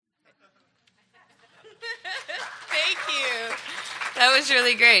That was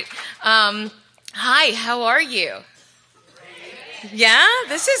really great. Hi, how are you? Yeah,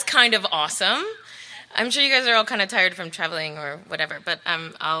 this is kind of awesome. I'm sure you guys are all kind of tired from traveling or whatever, but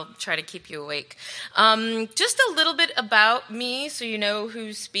I'll try to keep you awake. Just a little bit about me so you know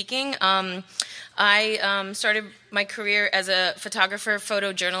who's speaking. I started my career as a photographer,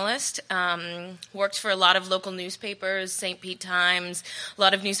 photojournalist, worked for a lot of local newspapers, St. Pete Times, a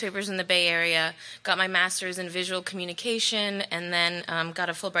lot of newspapers in the Bay Area, got my master's in visual communication, and then got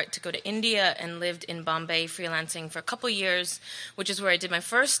a Fulbright to go to India and lived in Bombay freelancing for a couple years, which is where I did my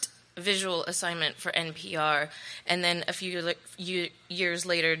first visual assignment for NPR, and then a few years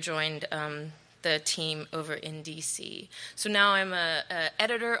later joined the team over in DC. So now I'm a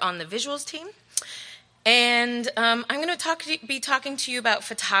editor on the visuals team, and I'm going to be talking to you about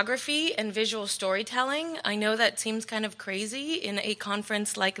photography and visual storytelling. I know that seems kind of crazy in a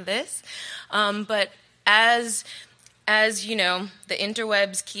conference like this, but as you know, the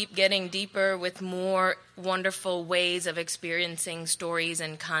interwebs keep getting deeper with more wonderful ways of experiencing stories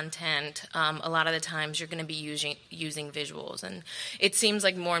and content. A lot of the times you're going to be using visuals. And it seems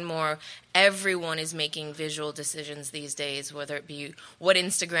like more and more everyone is making visual decisions these days, whether it be what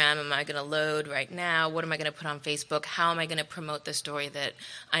Instagram am I going to load right now, what am I going to put on Facebook, how am I going to promote the story that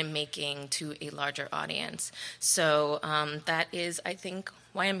I'm making to a larger audience. So that is, I think,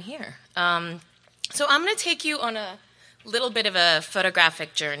 why I'm here. So I'm going to take you on a little bit of a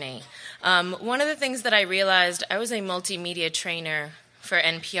photographic journey. One of the things that I realized, I was a multimedia trainer for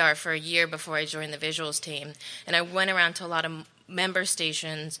NPR for a year before I joined the visuals team, and I went around to a lot of member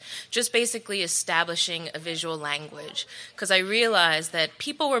stations just basically establishing a visual language, because I realized that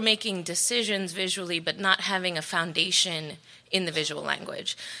people were making decisions visually but not having a foundation in the visual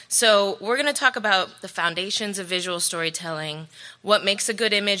language. So we're going to talk about the foundations of visual storytelling, what makes a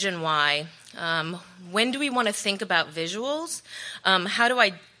good image and why, when do we want to think about visuals, how do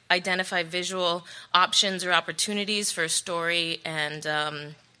I identify visual options or opportunities for a story,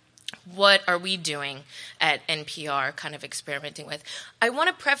 and what are we doing at NPR kind of experimenting with. I want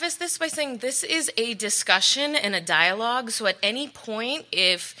to preface this by saying this is a discussion and a dialogue, so at any point,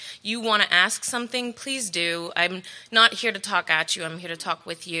 if you want to ask something, please do. I'm not here to talk at you, I'm here to talk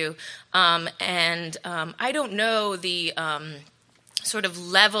with you. I don't know the sort of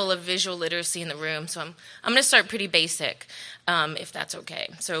level of visual literacy in the room, so I'm going to start pretty basic, if that's okay.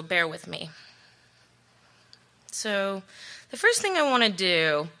 So bear with me. So the first thing I want to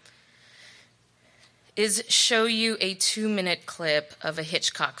do is show you a 2-minute clip of a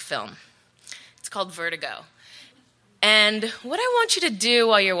Hitchcock film. It's called Vertigo. And what I want you to do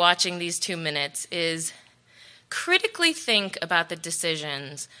while you're watching these 2 minutes is critically think about the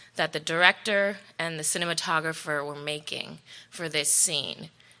decisions that the director and the cinematographer were making for this scene,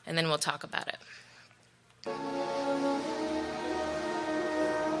 and then we'll talk about it.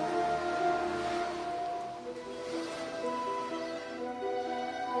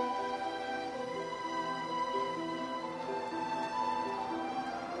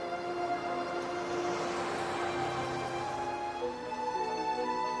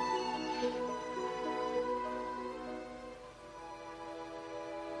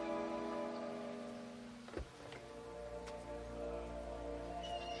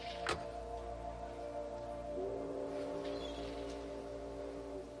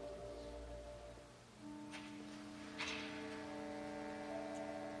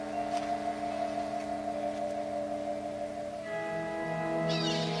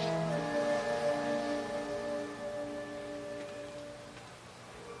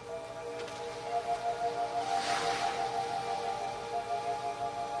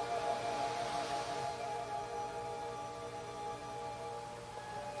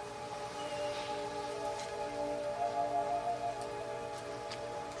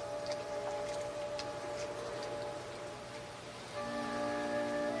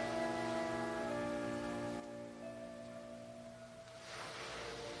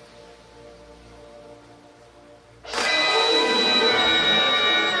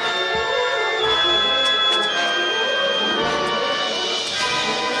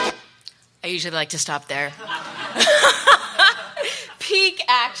 I usually like to stop there. Peak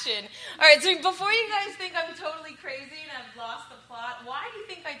action. All right, so before you guys think I'm totally crazy and I've lost the plot, why do you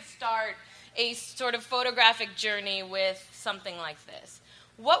think I'd start a sort of photographic journey with something like this?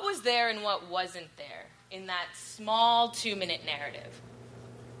 What was there and what wasn't there in that small 2-minute narrative?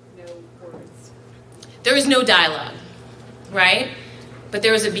 No words. There was no dialogue, right? But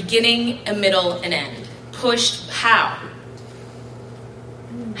there was a beginning, a middle, an end. Pushed how?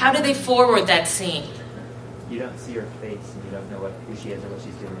 How did they forward that scene? You don't see her face, and you don't know who she is or what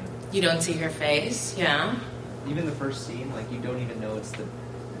she's doing. You don't see her face, yeah. even the first scene, like you don't even know it's the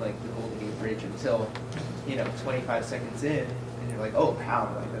Golden Gate Bridge until 25 seconds in, and you're like, oh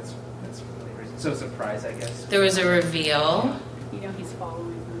wow, like that's really crazy. So surprise, I guess. There was a reveal. He's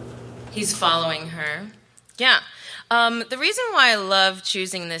following her. He's following her. Yeah. The reason why I love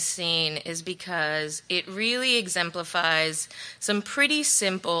choosing this scene is because it really exemplifies some pretty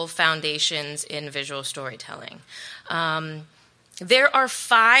simple foundations in visual storytelling. There are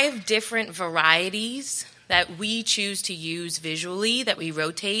 5 different varieties that we choose to use visually, that we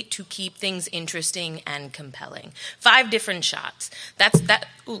rotate to keep things interesting and compelling. 5 different shots.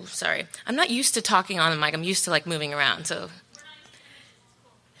 Ooh, sorry. I'm not used to talking on the mic. I'm used to moving around, so.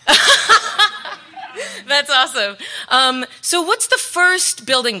 That's awesome. So what's the first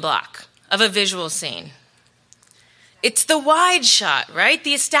building block of a visual scene? It's the wide shot, right?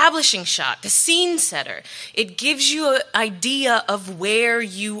 The establishing shot, the scene setter. It gives you an idea of where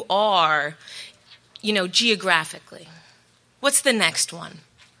you are, geographically. What's the next one?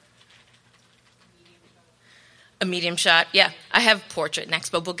 A medium shot. Yeah, I have portrait next,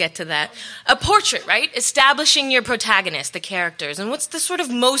 but we'll get to that. A portrait, right? Establishing your protagonist, the characters. And what's the sort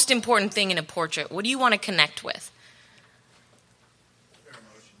of most important thing in a portrait? What do you want to connect with?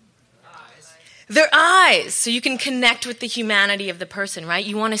 Their eyes. So you can connect with the humanity of the person, right?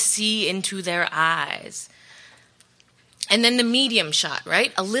 You want to see into their eyes. And then the medium shot,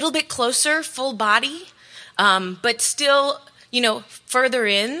 right? A little bit closer, full body, but still, further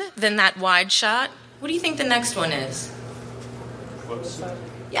in than that wide shot. What do you think the next one is? Close-up.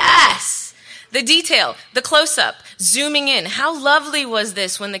 Yes! The detail, the close-up, zooming in. How lovely was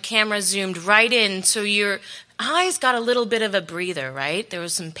this when the camera zoomed right in so your eyes got a little bit of a breather, right? There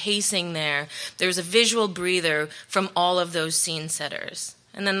was some pacing there. There was a visual breather from all of those scene setters.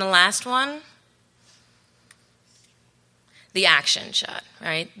 And then the last one? The action shot,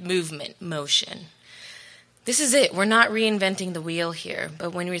 right? Movement, motion. This is it. We're not reinventing the wheel here,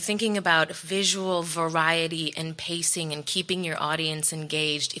 but when we're thinking about visual variety and pacing and keeping your audience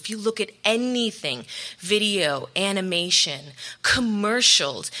engaged, if you look at anything, video, animation,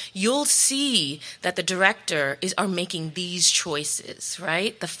 commercials, you'll see that the director are making these choices,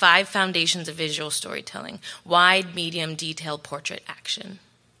 right? The 5 foundations of visual storytelling: wide, medium, detail, portrait, action.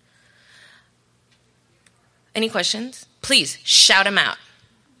 Any questions? Please shout them out.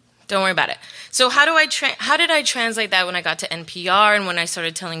 Don't worry about it. So how did I translate that when I got to NPR and when I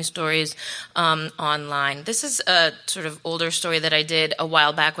started telling stories online? This is a sort of older story that I did a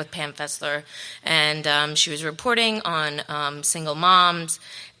while back with Pam Fessler, and she was reporting on single moms.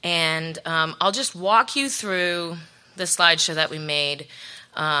 And I'll just walk you through the slideshow that we made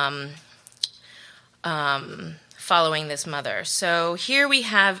following this mother. So here we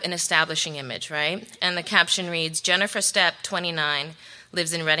have an establishing image, right? And the caption reads, Jennifer Stepp, 29,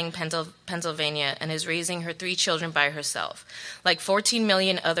 lives in Reading, Pennsylvania, and is raising her 3 children by herself. Like 14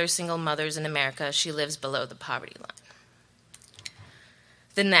 million other single mothers in America, she lives below the poverty line.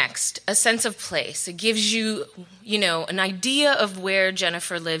 The next, a sense of place. It gives you, an idea of where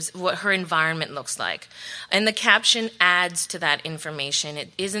Jennifer lives, what her environment looks like. And the caption adds to that information.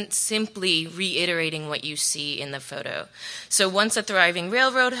 It isn't simply reiterating what you see in the photo. So once a thriving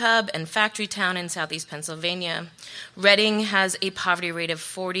railroad hub and factory town in southeast Pennsylvania, Reading has a poverty rate of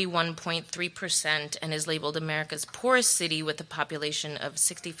 41.3% and is labeled America's poorest city with a population of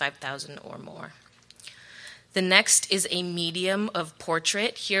 65,000 or more. The next is a medium of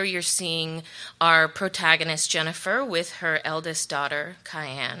portrait. Here you're seeing our protagonist, Jennifer, with her eldest daughter,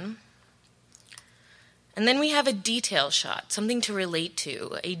 Cayenne. And then we have a detail shot, something to relate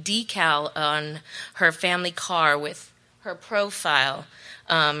to, a decal on her family car with her profile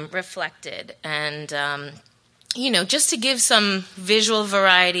reflected. And, just to give some visual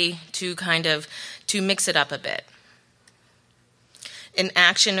variety to mix it up a bit. An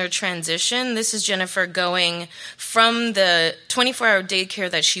action or transition. This is Jennifer going from the 24-hour daycare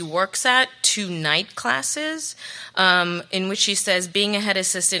that she works at to night classes, in which she says, being a head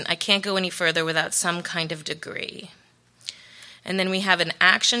assistant, I can't go any further without some kind of degree. And then we have an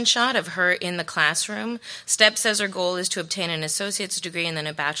action shot of her in the classroom. Stepp says her goal is to obtain an associate's degree and then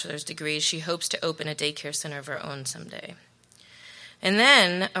a bachelor's degree. She hopes to open a daycare center of her own someday. And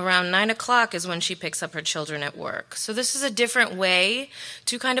then around 9 o'clock is when she picks up her children at work. So this is a different way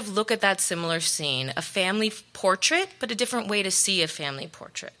to kind of look at that similar scene, a family portrait, but a different way to see a family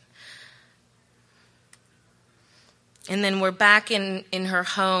portrait. And then we're back in her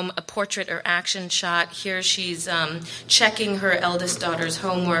home, a portrait or action shot. Here she's checking her eldest daughter's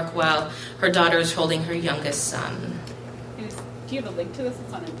homework while her daughter's holding her youngest son. Do you have a link to this?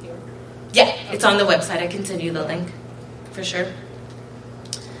 It's on NPR. Yeah, it's on the website. I can send you the link, for sure.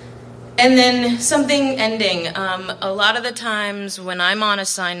 And then something ending. A lot of the times when I'm on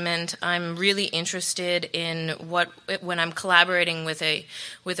assignment, I'm really interested in when I'm collaborating with a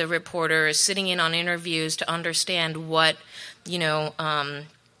reporter, sitting in on interviews to understand what,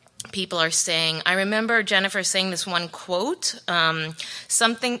 people are saying. I remember Jennifer saying this one quote,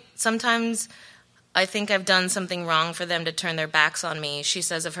 sometimes I think I've done something wrong for them to turn their backs on me, she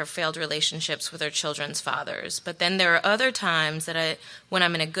says of her failed relationships with her children's fathers. But then there are other times that when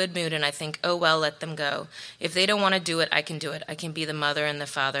I'm in a good mood and I think, oh, well, let them go. If they don't want to do it, I can do it. I can be the mother and the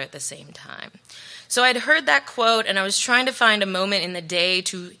father at the same time. So I'd heard that quote, and I was trying to find a moment in the day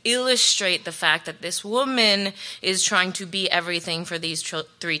to illustrate the fact that this woman is trying to be everything for these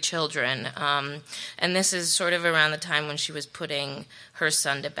 3 children. And this is sort of around the time when she was putting her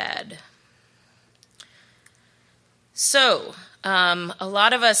son to bed. So, a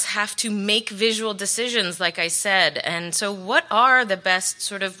lot of us have to make visual decisions, like I said. And so what are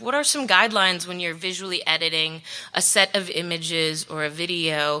some guidelines when you're visually editing a set of images or a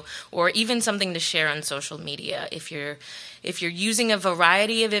video or even something to share on social media? If you're using a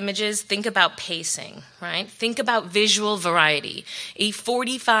variety of images, think about pacing, right? Think about visual variety. A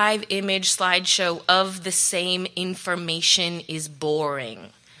 45-image slideshow of the same information is boring.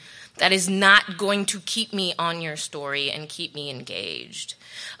 That is not going to keep me on your story and keep me engaged.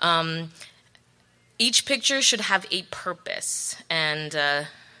 Each picture should have a purpose. And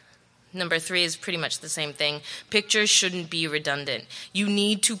number 3 is pretty much the same thing. Pictures shouldn't be redundant. You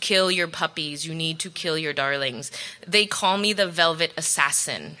need to kill your puppies. You need to kill your darlings. They call me the Velvet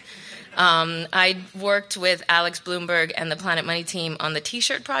Assassin. I worked with Alex Bloomberg and the Planet Money team on the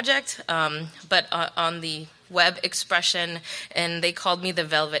T-shirt project, but on the web expression, and they called me the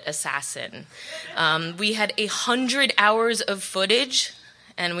Velvet Assassin. We had 100 hours of footage,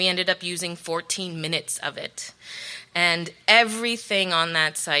 and we ended up using 14 minutes of it. And everything on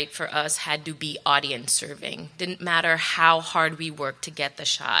that site for us had to be audience serving. Didn't matter how hard we worked to get the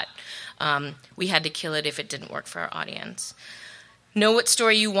shot. We had to kill it if it didn't work for our audience. Know what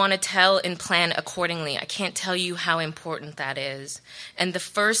story you want to tell and plan accordingly. I can't tell you how important that is. And the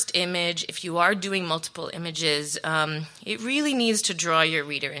first image, if you are doing multiple images, it really needs to draw your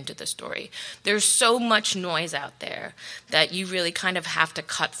reader into the story. There's so much noise out there that you really kind of have to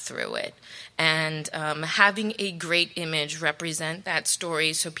cut through it. And having a great image represent that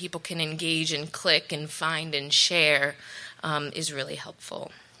story so people can engage and click and find and share is really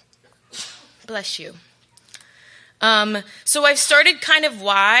helpful. Bless you. So I've started kind of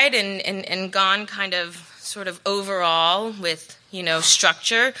wide and gone kind of sort of overall with,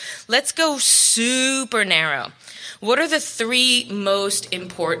 structure. Let's go super narrow. What are the 3 most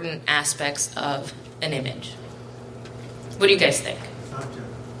important aspects of an image? What do you guys think?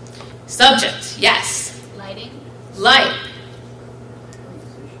 Subject, yes. Lighting. Light.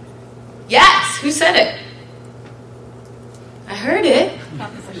 Yes, who said it? I heard it.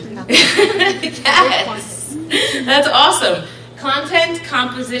 Composition. Yes. That's awesome. Content,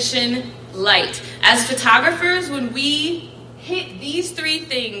 composition, light. As photographers, when we hit these 3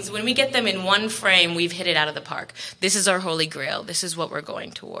 things, when we get them in one frame, we've hit it out of the park. This is our holy grail. This is what we're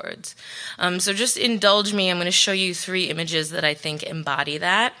going towards. So just indulge me. I'm going to show you 3 images that I think embody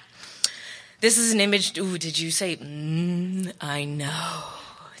that. This is an image. Ooh, did you say, I know.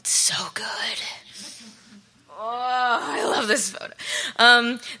 It's so good. Oh, I love this photo.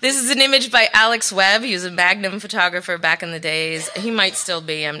 This is an image by Alex Webb. He was a Magnum photographer back in the days. He might still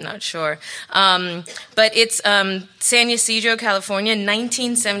be, I'm not sure. But it's San Ysidro, California,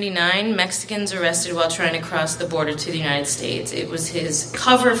 1979. Mexicans arrested while trying to cross the border to the United States. It was his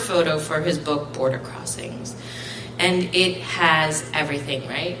cover photo for his book, Border Crossings. And it has everything,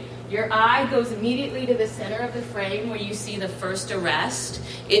 right? Your eye goes immediately to the center of the frame where you see the first arrest.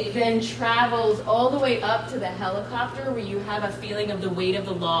 It then travels all the way up to the helicopter where you have a feeling of the weight of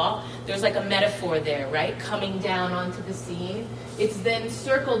the law. There's like a metaphor there, right? Coming down onto the scene. It's then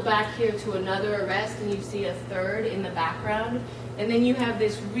circled back here to another arrest, and you see a third in the background. And then you have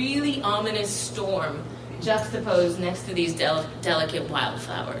this really ominous storm juxtaposed next to these delicate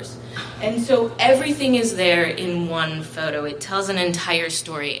wildflowers. And so everything is there in one photo. It tells an entire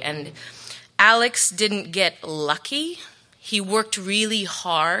story. And Alex didn't get lucky. He worked really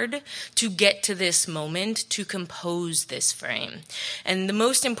hard to get to this moment, to compose this frame. And the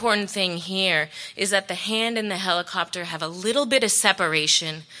most important thing here is that the hand and the helicopter have a little bit of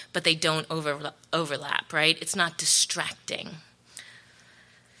separation, but they don't overlap, right? It's not distracting.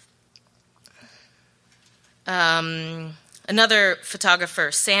 Another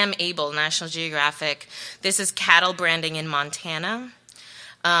photographer, Sam Abel, National Geographic. This is cattle branding in Montana.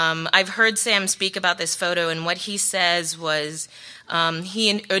 I've heard Sam speak about this photo, and what he says was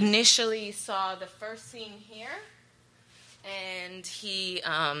he initially saw the first scene here, and he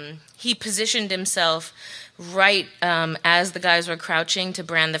positioned himself right as the guys were crouching to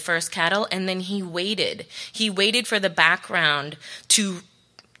brand the first cattle, and then he waited. He waited for the background to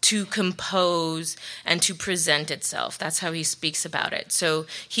compose and to present itself. That's how he speaks about it. So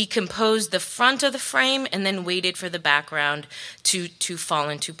he composed the front of the frame and then waited for the background to fall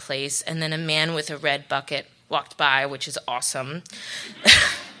into place. And then a man with a red bucket walked by, which is awesome.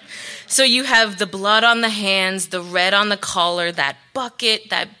 So you have the blood on the hands, the red on the collar, that bucket,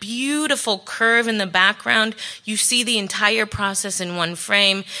 that beautiful curve in the background. You see the entire process in one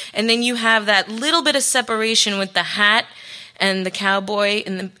frame. And then you have that little bit of separation with the hat and the cowboy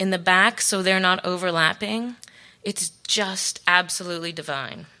in the back, so they're not overlapping. It's just absolutely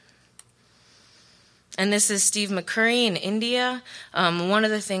divine. And this is Steve McCurry in India. One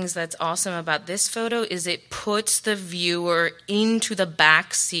of the things that's awesome about this photo is it puts the viewer into the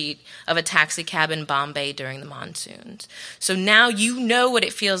back seat of a taxi cab in Bombay during the monsoons. So now you know what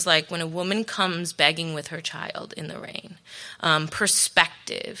it feels like when a woman comes begging with her child in the rain.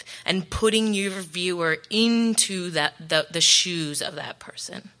 Perspective and putting your viewer into the shoes of that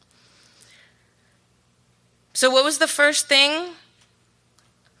person. So what was the first thing?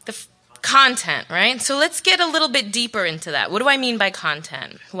 Content, right? So let's get a little bit deeper into that. What do I mean by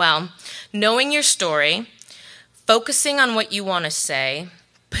content? Well, knowing your story, focusing on what you want to say,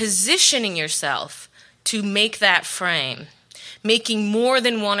 positioning yourself to make that frame, making more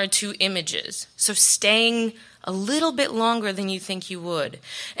than one or two images. So staying a little bit longer than you think you would,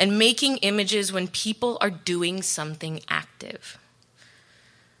 and making images when people are doing something active.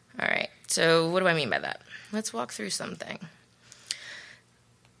 All right, so what do I mean by that? Let's walk through something.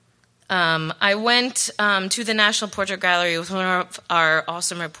 I went to the National Portrait Gallery with one of our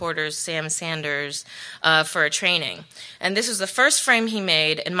awesome reporters, Sam Sanders, for a training. And this was the first frame he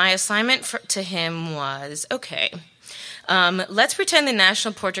made, and my assignment to him was, okay, let's pretend the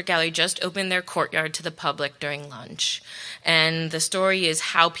National Portrait Gallery just opened their courtyard to the public during lunch. And the story is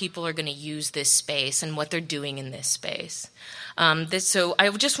how people are going to use this space and what they're doing in this space. So I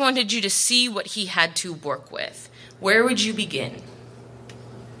just wanted you to see what he had to work with. Where would you begin?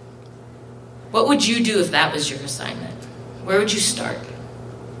 What would you do if that was your assignment? Where would you start?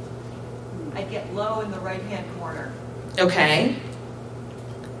 I'd get low in the right-hand corner. Okay.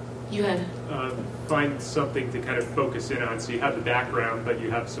 You had? Find something to kind of focus in on. So you have the background, but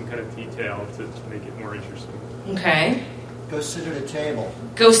you have some kind of detail to make it more interesting. Okay. Go sit at a table.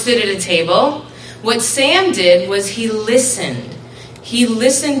 Go sit at a table. What Sam did was he listened. He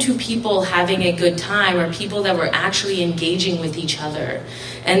listened to people having a good time, or people that were actually engaging with each other.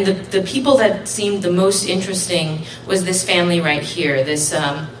 And the people that seemed the most interesting was this family right here, this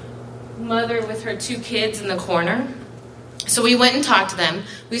mother with her two kids in the corner. So we went and talked to them.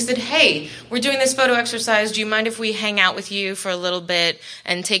 We said, hey, we're doing this photo exercise. Do you mind if we hang out with you for a little bit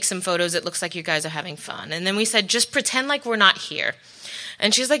and take some photos? It looks like you guys are having fun. And then we said, just pretend like we're not here.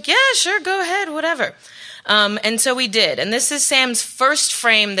 And she's like, yeah, sure, go ahead, whatever. And so we did. And this is Sam's first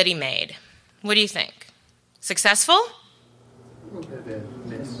frame that he made. What do you think? Successful? A little bit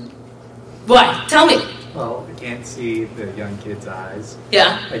miss. What? Tell me. Well, I can't see the young kid's eyes.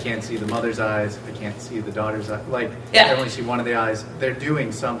 Yeah. I can't see the mother's eyes. I can't see the daughter's eyes. Yeah. I only see one of the eyes. They're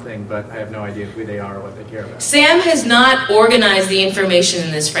doing something, but I have no idea who they are or what they care about. Sam has not organized the information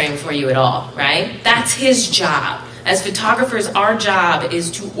in this frame for you at all, right? That's his job. As photographers, our job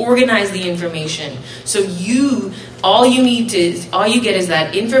is to organize the information. So all you get is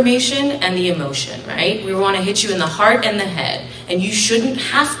that information and the emotion, right? We want to hit you in the heart and the head, and you shouldn't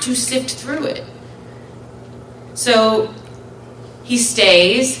have to sift through it. So he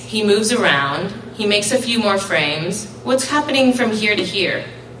stays, he moves around, he makes a few more frames. What's happening from here to here?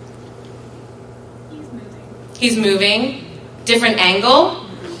 He's moving. He's moving, different angle,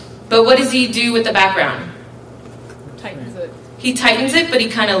 but what does he do with the background? Tightens it. He tightens it, but he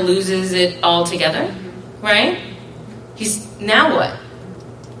kind of loses it all together, right? Now what?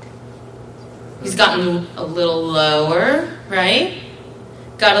 He's gotten a little lower, right?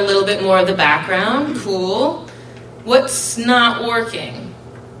 Got a little bit more of the background, cool. What's not working?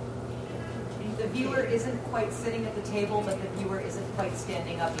 The viewer isn't quite sitting at the table, but the viewer isn't quite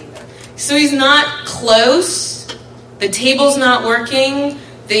standing up either. So he's not close. The table's not working.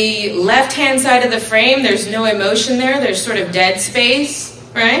 The left-hand side of the frame, there's no emotion there. There's sort of dead space,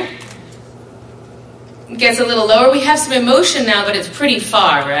 right? It gets a little lower. We have some emotion now, but it's pretty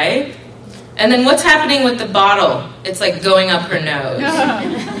far, right? And then what's happening with the bottle? It's like going up her nose.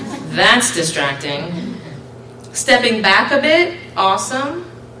 That's distracting. Stepping back a bit, awesome.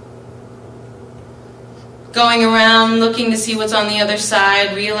 going around, looking to see what's on the other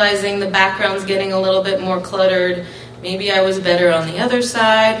side, realizing the background's getting a little bit more cluttered. Maybe I was better on the other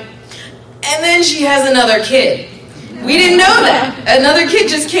side. And then she has another kid. We didn't know that. Another kid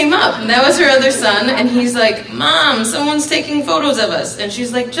just came up, and that was her other son, and he's like, Mom, someone's taking photos of us. And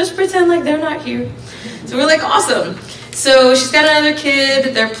she's like, just pretend like they're not here. So we're like, awesome. So she's got another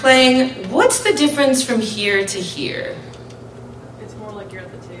kid, they're playing. What's the difference from here to here? It's more like you're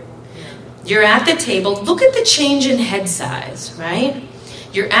at the table. You're at the table. Look at the change in head size, right?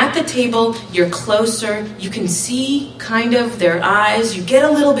 You're at the table, you're closer, you can see kind of their eyes, you get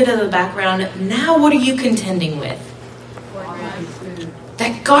a little bit of the background. Now what are you contending with?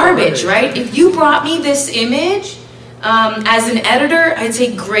 That garbage, right? If you brought me this image as an editor, I'd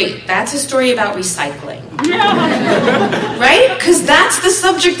say, great, that's a story about recycling. Right? Because that's the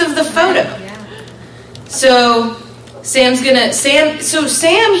subject of the photo. So Sam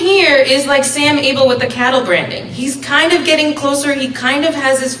here is like Sam Abel with the cattle branding. He's kind of getting closer. He kind of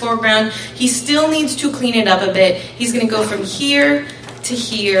has his foreground. He still needs to clean it up a bit. He's going to go from here to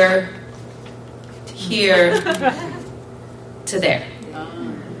here to here to there.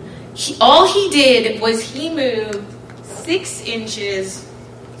 All he did was he moved 6 inches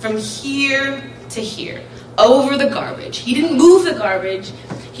from here to here over the garbage. He didn't move the garbage.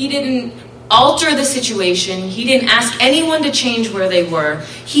 He didn't alter the situation. He didn't ask anyone to change where they were.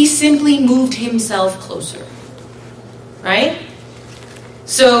 He simply moved himself closer. Right?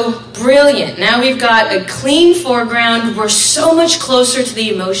 So, brilliant. Now we've got a clean foreground. We're so much closer to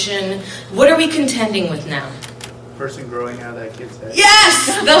the emotion. What are we contending with now? Person growing out of that kid's head. Yes!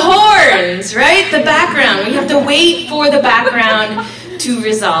 The horns, right? The background. We have to wait for the background to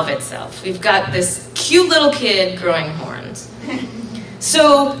resolve itself. We've got this cute little kid growing horns.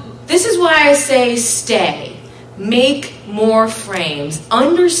 So, this is why I say stay. Make more frames.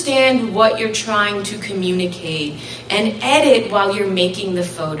 Understand what you're trying to communicate and edit while you're making the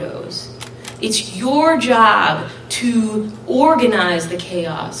photos. It's your job to organize the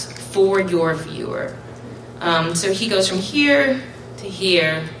chaos for your viewer. So he goes from here to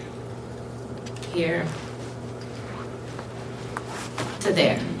here, here, to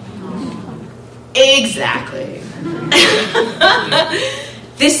there. Exactly.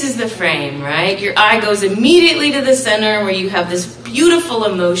 This is the frame, right? Your eye goes immediately to the center where you have this beautiful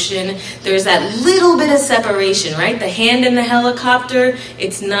emotion. There's that little bit of separation, right? The hand in the helicopter,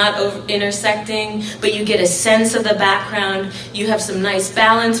 it's not intersecting, but you get a sense of the background. You have some nice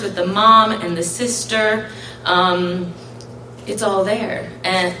balance with the mom and the sister. It's all there.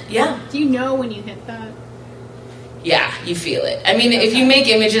 And yeah. Do you know when you hit that? Yeah, you feel it. I mean, if you make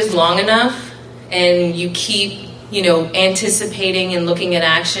images long enough and you keep, anticipating and looking at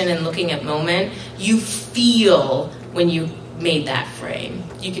action and looking at moment, you feel when you made that frame.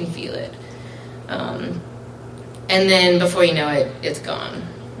 You can feel it. And then before you know it, it's gone.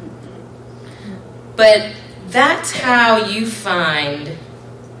 But that's how you find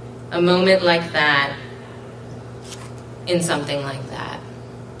a moment like that in something like that.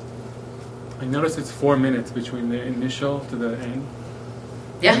 I noticed it's 4 minutes between the initial to the end.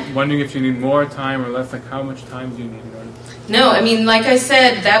 Yeah. I'm wondering if you need more time or less. Like, how much time do you need in order? No, I mean, like I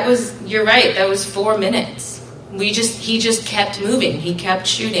said, you're right, that was 4 minutes. He just kept moving. He kept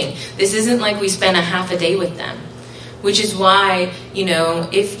shooting. This isn't like we spent a half a day with them, which is why,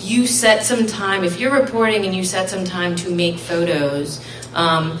 if you set some time, if you're reporting and you set some time to make photos,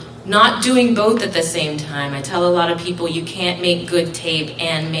 not doing both at the same time. I tell a lot of people you can't make good tape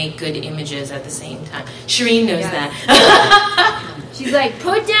and make good images at the same time. Shireen knows that. She's like,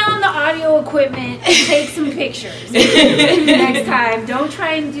 put down the audio equipment and take some pictures next time. Don't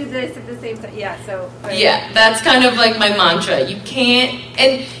try and do this at the same time. Yeah, Yeah, that's kind of like my mantra. You can't,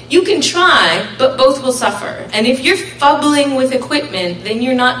 and you can try, but both will suffer. And if you're fumbling with equipment, then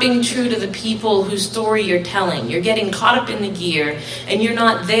you're not being true to the people whose story you're telling. You're getting caught up in the gear, and you're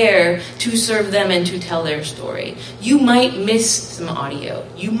not there to serve them and to tell their story. You might miss some audio.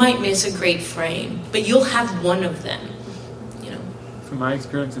 You might miss a great frame, but you'll have one of them. From my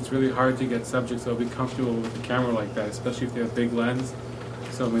experience, it's really hard to get subjects that'll be comfortable with a camera like that, especially if they have big lens.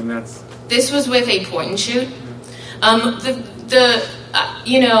 So, I mean, that's... This was with a point and shoot.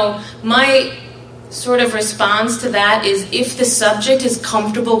 My sort of response to that is if the subject is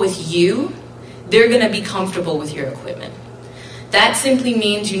comfortable with you, they're going to be comfortable with your equipment. That simply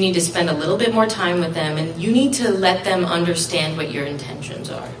means you need to spend a little bit more time with them, and you need to let them understand what your intentions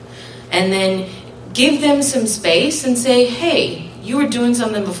are. And then give them some space and say, hey, you were doing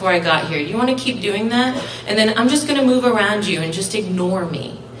something before I got here. You want to keep doing that? And then I'm just going to move around you and just ignore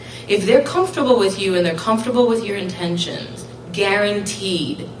me. If they're comfortable with you and they're comfortable with your intentions,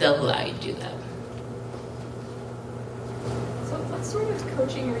 guaranteed they'll allow you to do that.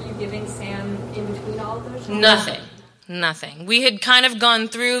 coaching were you giving Sam in between all of those shots? Nothing. We had kind of gone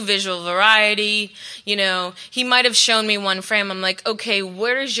through visual variety. You know, he might have shown me one frame. I'm like, okay,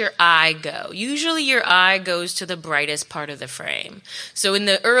 where does your eye go? Usually your eye goes to the brightest part of the frame. So in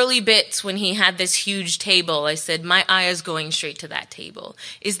the early bits when he had this huge table, I said, my eye is going straight to that table.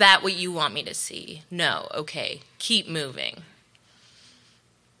 Is that what you want me to see? No. Okay, keep moving.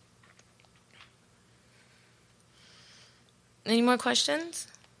 Any more questions?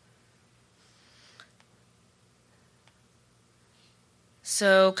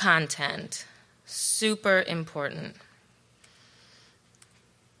 So content, super important.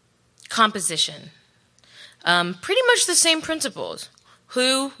 Composition, pretty much the same principles.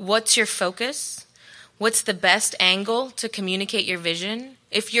 Who, what's your focus? What's the best angle to communicate your vision?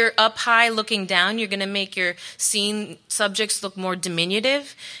 If you're up high looking down, you're going to make your scene subjects look more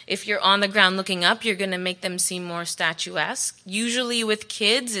diminutive. If you're on the ground looking up, you're going to make them seem more statuesque. Usually with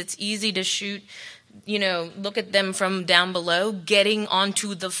kids, it's easy to shoot, you know, look at them from down below. Getting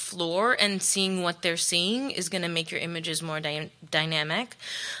onto the floor and seeing what they're seeing is going to make your images more dynamic.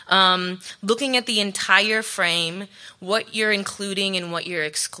 Looking at the entire frame, what you're including and what you're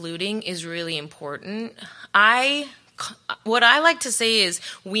excluding is really important. What I like to say is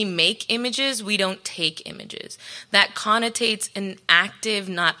we make images, we don't take images. That connotates an active,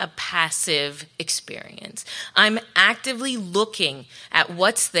 not a passive experience. I'm actively looking at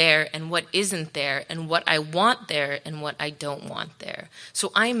what's there and what isn't there and what I want there and what I don't want there.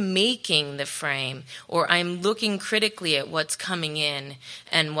 So I'm making the frame, or I'm looking critically at what's coming in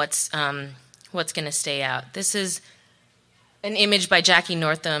and what's going to stay out. This is an image by Jackie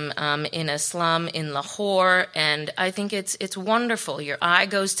Northam in a slum in Lahore, and I think it's wonderful. Your eye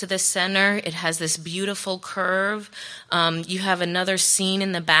goes to the center. It has this beautiful curve. You have another scene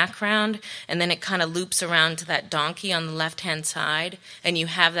in the background, and then it kind of loops around to that donkey on the left-hand side, and you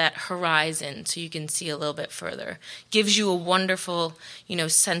have that horizon so you can see a little bit further. Gives you a wonderful,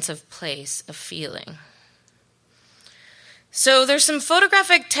 sense of place, of feeling. So there's some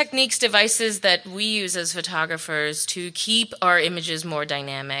photographic techniques, devices that we use as photographers to keep our images more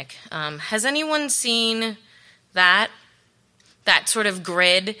dynamic. Has anyone seen that sort of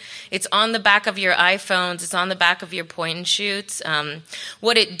grid? It's on the back of your iPhones. It's on the back of your point and shoots.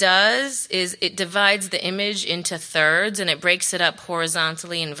 What it does is it divides the image into thirds, and it breaks it up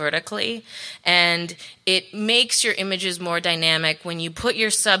horizontally and vertically. And it makes your images more dynamic when you put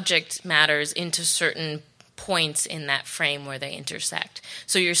your subject matters into certain points in that frame where they intersect.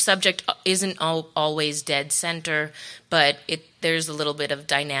 So your subject isn't always dead center, but there's a little bit of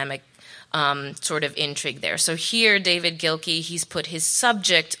dynamic sort of intrigue there. So here, David Gilkey, he's put his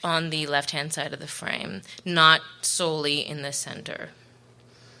subject on the left-hand side of the frame, not solely in the center.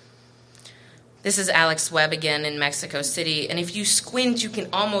 This is Alex Webb again in Mexico City, and if you squint, you can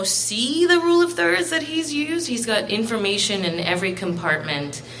almost see the rule of thirds that he's used. He's got information in every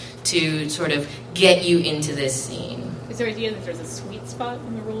compartment to sort of get you into this scene. Is there an idea that there's a sweet spot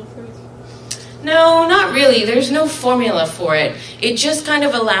in the rule of thirds? No, not really. There's no formula for it. It just kind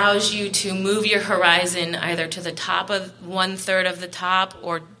of allows you to move your horizon either to the top of 1/3 of the top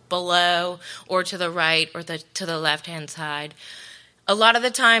or below, or to the right or to the left-hand side. A lot of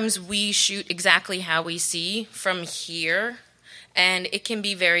the times we shoot exactly how we see from here, and it can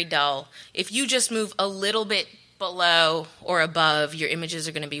be very dull. If you just move a little bit below or above, your images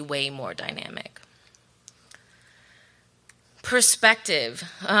are going to be way more dynamic. Perspective.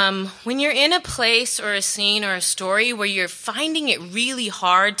 When you're in a place or a scene or a story where you're finding it really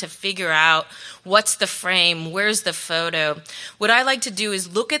hard to figure out what's the frame, where's the photo, what I like to do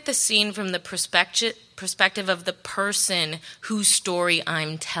is look at the scene from the perspective of the person whose story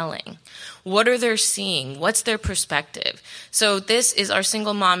I'm telling. What are they seeing? What's their perspective? So this is our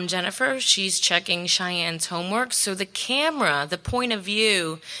single mom, Jennifer. She's checking Cheyenne's homework. So the camera, the point of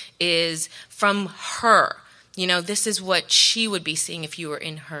view is from her. This is what she would be seeing if you were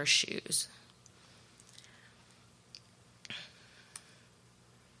in her shoes.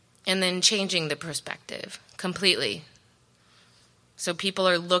 And then changing the perspective completely. So people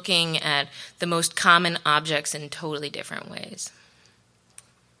are looking at the most common objects in totally different ways.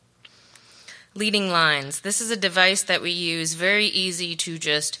 Leading lines. This is a device that we use, very easy to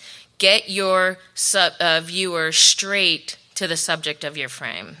just get your viewer straight to the subject of your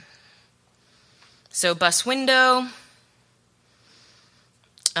frame. So bus window,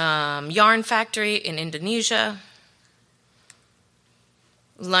 yarn factory in Indonesia,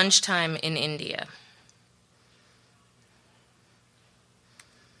 lunchtime in India.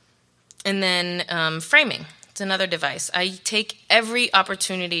 And then framing. It's It's another device. I take every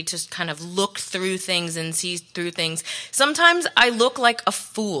opportunity to kind of look through things and see through things. Sometimes I look like a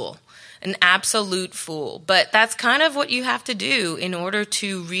fool, an absolute fool, but that's kind of what you have to do in order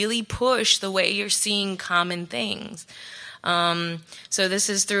to really push the way you're seeing common things. So this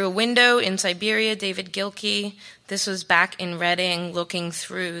is Through a Window in Siberia, David Gilkey. This was back in Reading, looking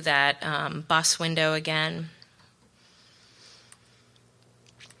through that bus window again.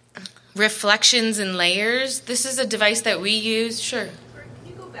 Reflections and layers. This is a device that we use. Sure. Can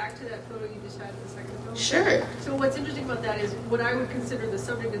you go back to that photo you just had in the second photo? Sure. So what's interesting about that is what I would consider the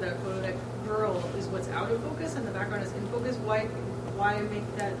subject of that photo, that girl, is what's out of focus and the background is in focus. Why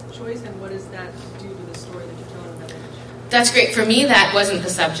make that choice, and what does that do to the story that you're telling in that image? That's great. For me, that wasn't the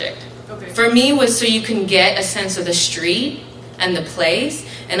subject. Okay. For me, was so you can get a sense of the street and the place,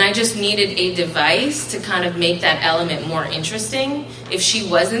 and I just needed a device to kind of make that element more interesting. If she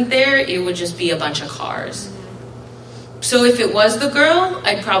wasn't there, it would just be a bunch of cars. Mm-hmm. So if it was the girl,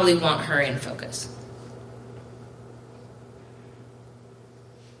 I'd probably want her in focus.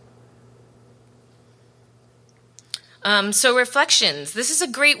 So reflections. This is a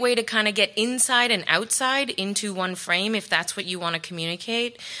great way to kind of get inside and outside into one frame if that's what you want to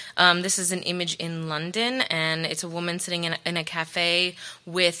communicate. This is an image in London, and it's a woman sitting in a cafe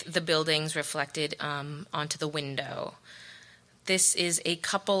with the buildings reflected onto the window. This is a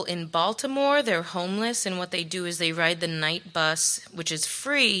couple in Baltimore. They're homeless, and what they do is they ride the night bus, which is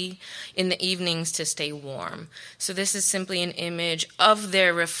free, in the evenings to stay warm. So this is simply an image of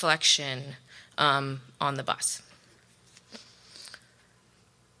their reflection on the bus.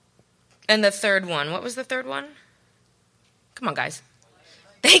 And the third one. What was the third one? Come on, guys.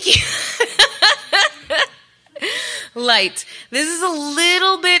 Thank you. Light. This is a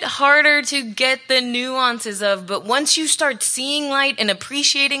little bit harder to get the nuances of, but once you start seeing light and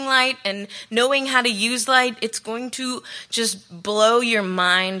appreciating light and knowing how to use light, it's going to just blow your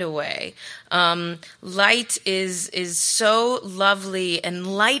mind away. Light is so lovely, and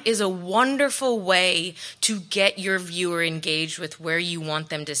light is a wonderful way to get your viewer engaged with where you want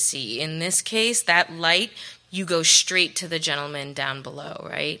them to see. In this case, that light, you go straight to the gentleman down below,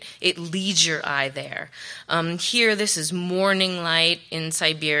 right? It leads your eye there. Here, this is morning light in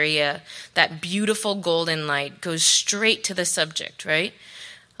Siberia. That beautiful golden light goes straight to the subject, right?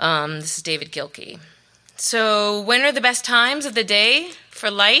 This is David Gilkey. So when are the best times of the day for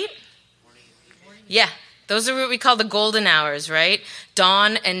light? Yeah, those are what we call the golden hours, right?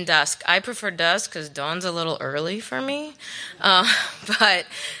 Dawn and dusk. I prefer dusk because dawn's a little early for me. But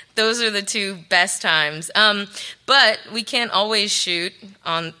those are the two best times. But we can't always shoot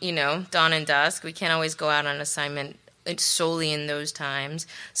on, dawn and dusk. We can't always go out on assignment solely in those times.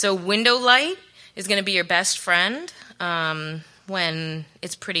 So window light is going to be your best friend when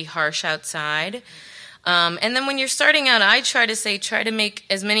it's pretty harsh outside. And then when you're starting out, I try to make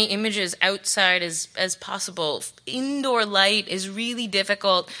as many images outside as possible. Indoor light is really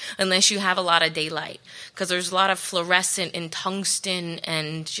difficult unless you have a lot of daylight, because there's a lot of fluorescent and tungsten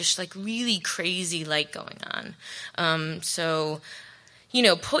and just like really crazy light going on. So,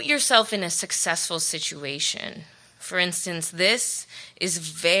 put yourself in a successful situation. For instance, this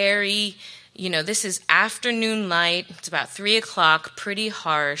is this is afternoon light. It's about 3 o'clock, pretty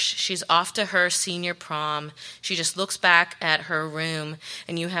harsh. She's off to her senior prom. She just looks back at her room,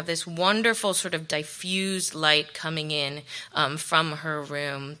 and you have this wonderful sort of diffused light coming in from her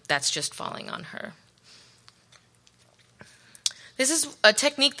room that's just falling on her. This is a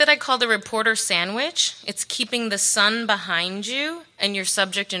technique that I call the reporter sandwich. It's keeping the sun behind you and your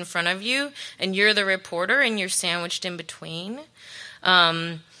subject in front of you, and you're the reporter, and you're sandwiched in between.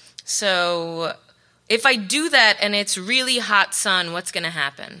 So if I do that and it's really hot sun, what's going to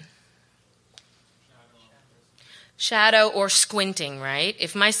happen? Shadow or squinting, right?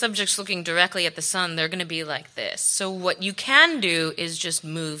 If my subject's looking directly at the sun, they're going to be like this. So what you can do is just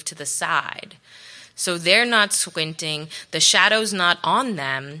move to the side. So they're not squinting, the shadow's not on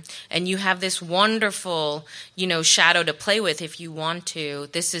them, and you have this wonderful, shadow to play with if you want to.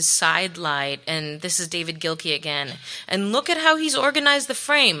 This is side light, and this is David Gilkey again. And look at how he's organized the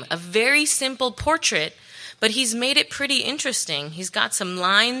frame. A very simple portrait, but he's made it pretty interesting. He's got some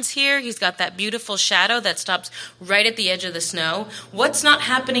lines here. He's got that beautiful shadow that stops right at the edge of the snow. What's not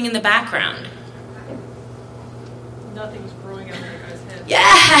happening in the background? Nothing's growing out of that guy's head.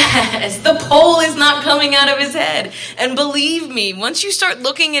 Yes! The pole is not coming out of his head. And believe me, once you start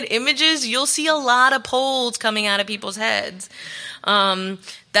looking at images, you'll see a lot of poles coming out of people's heads. And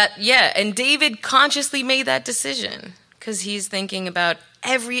David consciously made that decision because he's thinking about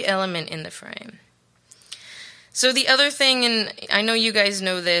every element in the frame. So the other thing, and I know you guys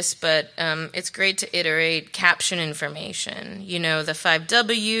know this, but it's great to iterate caption information. You know, the 5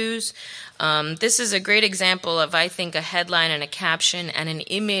 W's. This is a great example of, I think, a headline and a caption and an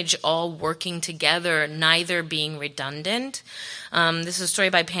image all working together, neither being redundant. This is a story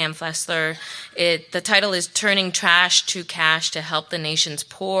by Pam Flessler. The title is Turning Trash to Cash to Help the Nation's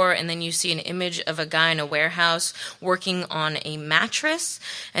Poor, and then you see an image of a guy in a warehouse working on a mattress,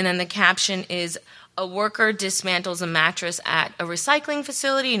 and then the caption is, a worker dismantles a mattress at a recycling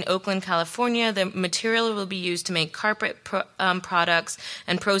facility in Oakland, California. The material will be used to make carpet products,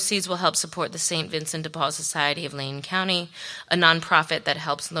 and proceeds will help support the St. Vincent de Paul Society of Lane County, a nonprofit that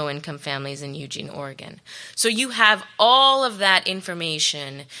helps low-income families in Eugene, Oregon. So you have all of that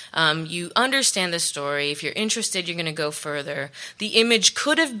information. You understand the story. If you're interested, you're going to go further. The image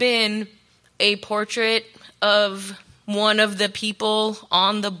could have been a portrait of one of the people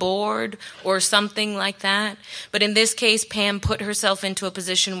on the board or something like that. But in this case, Pam put herself into a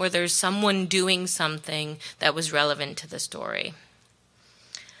position where there's someone doing something that was relevant to the story.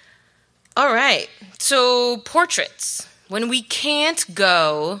 All right, so portraits. When we can't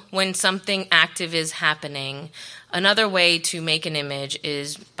go when something active is happening, another way to make an image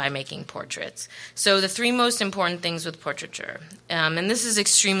is by making portraits. So the 3 most important things with portraiture, and this is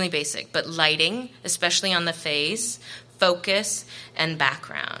extremely basic, but lighting, especially on the face, focus, and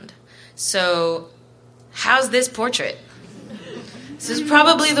background. So how's this portrait? This is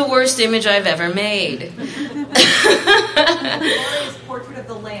probably the worst image I've ever made. Gloria's portrait of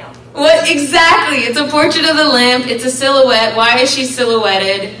the lamp. What? Exactly. It's a portrait of the lamp. It's a silhouette. Why is she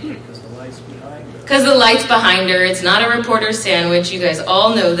silhouetted? Because the light's behind her. Because the light's behind her. It's not a reporter's sandwich. You guys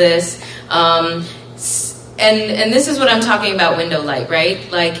all know this. And this is what I'm talking about, window light,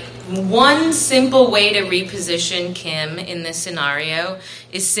 right? Like, one simple way to reposition Kim in this scenario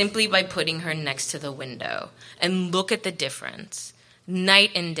is simply by putting her next to the window. And look at the difference. Night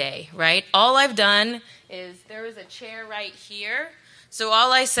and day, right? All I've done is there was a chair right here. So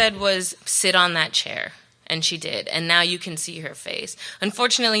all I said was, sit on that chair. And she did. And now you can see her face.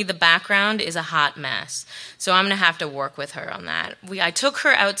 Unfortunately, the background is a hot mess. So I'm going to have to work with her on that. I took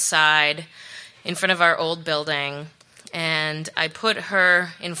her outside in front of our old building, and I put her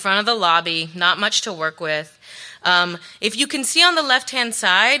in front of the lobby, not much to work with. If you can see on the left-hand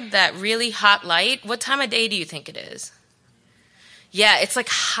side that really hot light, what time of day do you think it is? Yeah, it's like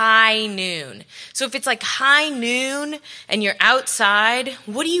high noon. So if it's like high noon and you're outside,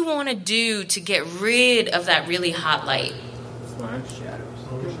 what do you want to do to get rid of that really hot light? Flash.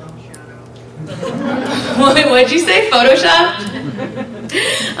 What'd you say? Photoshop?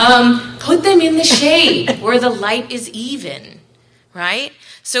 Put them in the shade where the light is even, right?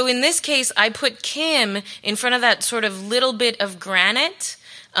 So in this case, I put Kim in front of that sort of little bit of granite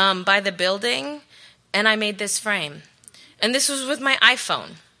by the building, and I made this frame. And this was with my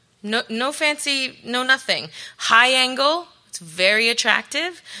iPhone. No fancy, no nothing. High angle. It's very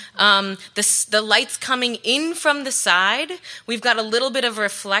attractive. The light's coming in from the side. We've got a little bit of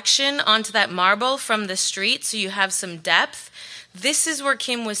reflection onto that marble from the street, so you have some depth. This is where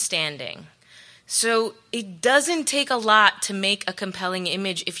Kim was standing. So it doesn't take a lot to make a compelling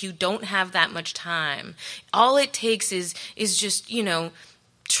image if you don't have that much time. All it takes is just,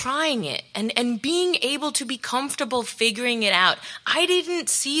 trying it and being able to be comfortable figuring it out. I didn't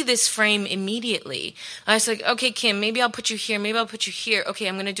see this frame immediately. I was like, okay, Kim, maybe I'll put you here. Maybe I'll put you here. Okay,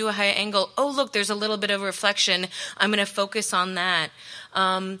 I'm going to do a high angle. Oh, look, there's a little bit of reflection. I'm going to focus on that.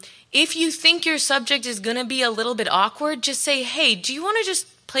 If you think your subject is going to be a little bit awkward, just say, hey, do you want to just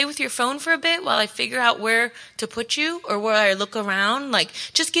play with your phone for a bit while I figure out where to put you or where I look around? Like,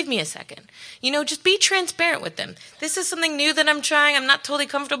 just give me a second. Just be transparent with them. This is something new that I'm trying. I'm not totally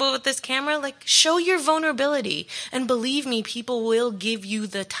comfortable with this camera. Like, show your vulnerability. And believe me, people will give you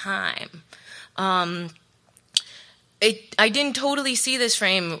the time. I didn't totally see this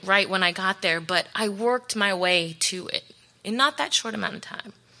frame right when I got there, but I worked my way to it in not that short amount of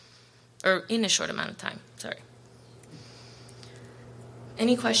time. Or in a short amount of time, sorry.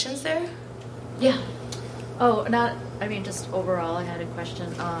 Any questions there? Yeah. Just overall, I had a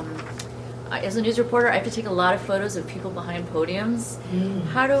question. As a news reporter, I have to take a lot of photos of people behind podiums.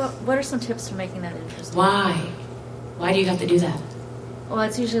 What are some tips for making that interesting? Why? Why do you have to do that? Well,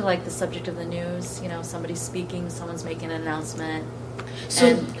 it's usually like the subject of the news. Somebody's speaking, someone's making an announcement. So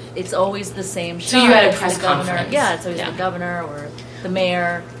and it's always the same shot. So you're at a It's press the governor. conference. Yeah, it's always the governor or the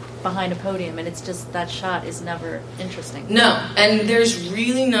mayor. behind a podium, and it's just that shot is never interesting. No, and there's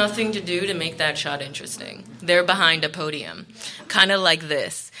really nothing to do to make that shot interesting. They're behind a podium, kind of like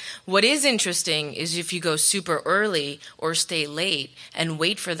this. What is interesting is if you go super early or stay late and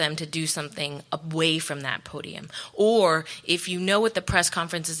wait for them to do something away from that podium. Or if you know what the press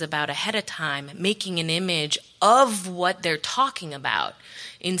conference is about ahead of time, making an image of what they're talking about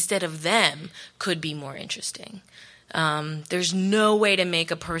instead of them could be more interesting. There's no way to make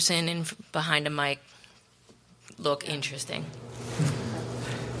a person behind a mic look interesting.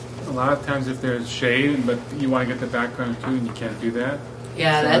 A lot of times if there's shade, but you want to get the background too, and you can't do that.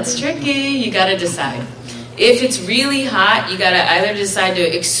 Yeah, that's tricky. You got to decide. If it's really hot, you got to either decide to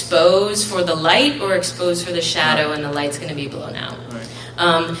expose for the light or expose for the shadow, and the light's going to be blown out.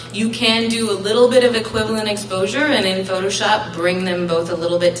 Right. You can do a little bit of equivalent exposure, and in Photoshop, bring them both a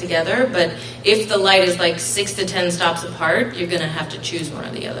little bit together. But if the light is like 6 to 10 stops apart, you're going to have to choose one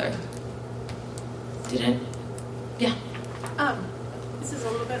or the other. Did it? Yeah. This is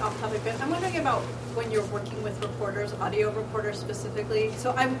a little bit off topic, but I'm wondering about when you're working with reporters, audio reporters specifically.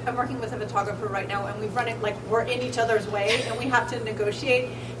 So I'm working with a photographer right now, and we've run it like we're in each other's way, and we have to negotiate.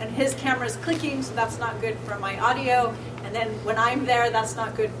 And his camera's clicking, so that's not good for my audio. And then when I'm there, that's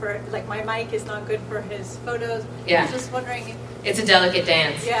not good for, like, my mic is not good for his photos. Yeah. I was just wondering. It's a delicate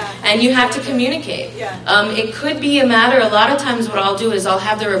dance. Yeah. And you have to communicate. Yeah. It could be a matter, a lot of times what I'll do is I'll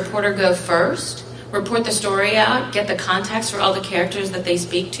have the reporter go first, report the story out, get the context for all the characters that they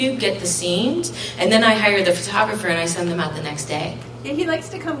speak to, get the scenes, and then I hire the photographer and I send them out the next day. Yeah, he likes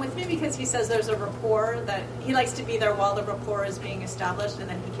to come with me because he says there's a rapport that he likes to be there while the rapport is being established, and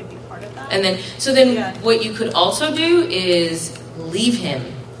then he can be part of that. And then, what you could also do is leave him.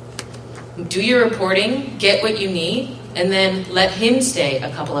 Do your reporting, get what you need, and then let him stay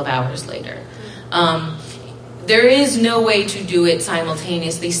a couple of hours later. There is no way to do it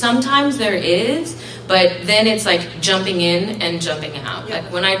simultaneously. Sometimes there is, but then it's like jumping in and jumping out. Yeah.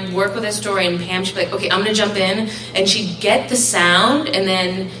 Like when I work with a story and Pam, she'd be like, okay, I'm going to jump in. And she'd get the sound and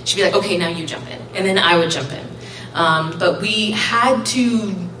then she'd be like, okay, now you jump in. And then I would jump in. But we had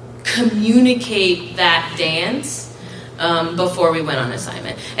to communicate that dance before we went on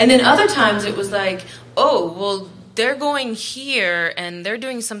assignment. And then other times it was like, oh, well, they're going here and they're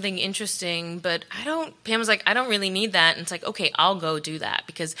doing something interesting, but Pam was like, I don't really need that. And it's like, okay, I'll go do that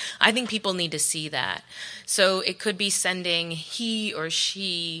because I think people need to see that. So it could be sending he or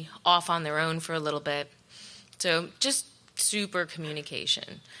she off on their own for a little bit. So just super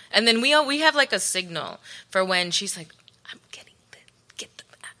communication. And then we have like a signal for when she's like, I'm getting get them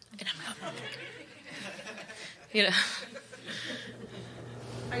out. And I'm like, you know.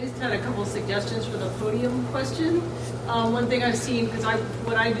 I just had a couple of suggestions for the podium question. One thing I've seen, because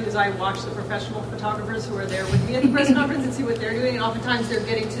what I do is I watch the professional photographers who are there with me at the press conference and see what they're doing. And oftentimes they're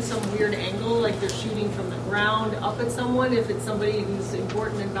getting to some weird angle, like they're shooting from the ground up at someone. If it's somebody who's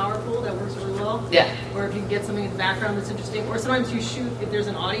important and powerful, that works really well. Yeah. Or if you get something in the background that's interesting. Or sometimes you shoot if there's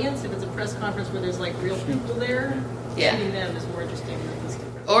an audience. If it's a press conference where there's like real people there, shooting them is more interesting than this.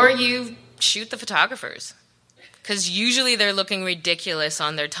 Or you shoot the photographers. Because usually they're looking ridiculous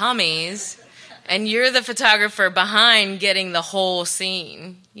on their tummies, and you're the photographer behind getting the whole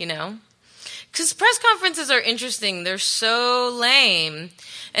scene, you know? Because press conferences are interesting. They're so lame.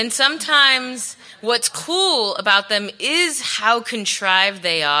 And sometimes what's cool about them is how contrived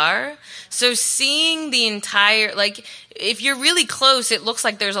they are. So seeing the entire, like, if you're really close, it looks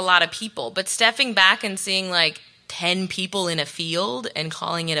like there's a lot of people. But stepping back and seeing, like, 10 people in a field and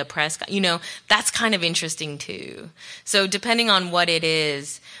calling it a press, that's kind of interesting too. So depending on what it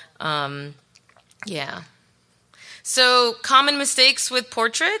is, yeah. So common mistakes with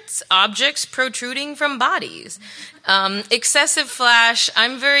portraits: objects protruding from bodies, excessive flash.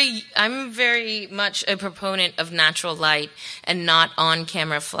 I'm very much a proponent of natural light and not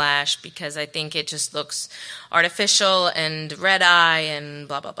on-camera flash because I think it just looks artificial and red eye and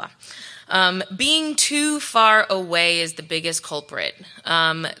blah blah blah. Being too far away is the biggest culprit.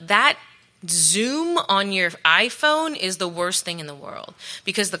 That zoom on your iPhone is the worst thing in the world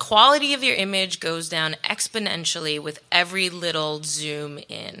because the quality of your image goes down exponentially with every little zoom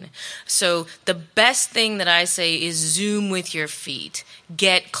in. So the best thing that I say is zoom with your feet.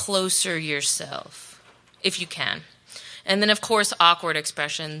 Get closer yourself if you can. And then, of course, awkward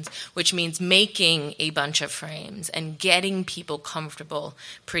expressions, which means making a bunch of frames and getting people comfortable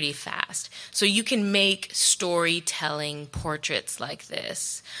pretty fast. So you can make storytelling portraits like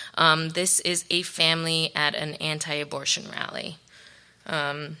this. This is a family at an anti-abortion rally.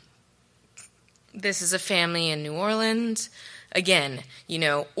 This is a family in New Orleans. again,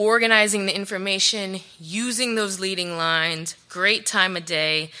 organizing the information, using those leading lines, great time of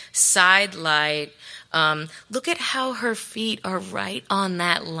day, side light. Look at how her feet are right on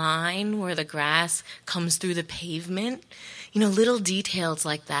that line where the grass comes through the pavement. Little details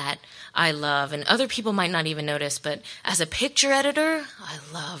like that I love, and other people might not even notice, but as a picture editor, I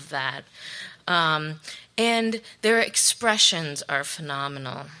love that. And their expressions are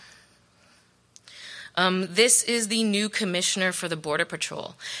phenomenal. This is the new commissioner for the Border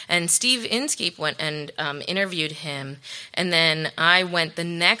Patrol. And Steve Inskeep went and interviewed him. And then I went the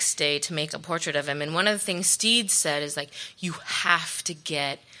next day to make a portrait of him. And one of the things Steed said is, you have to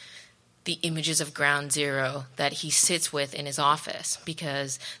get the images of Ground Zero that he sits with in his office,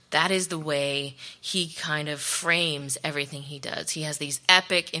 because that is the way he kind of frames everything he does. He has these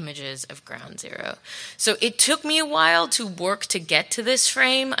epic images of Ground Zero. So it took me a while to work to get to this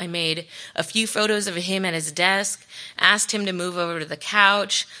frame. I made a few photos of him at his desk, asked him to move over to the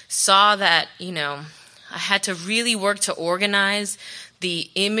couch, saw that, I had to really work to organize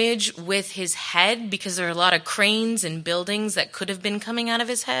the image with his head, because there are a lot of cranes and buildings that could have been coming out of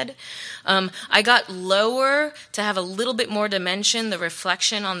his head. I got lower to have a little bit more dimension, the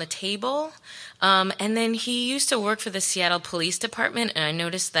reflection on the table. And then he used to work for the Seattle Police Department, and I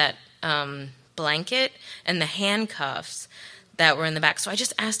noticed that blanket and the handcuffs that were in the back. So I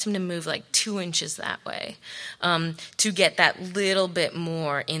just asked him to move 2 inches that way to get that little bit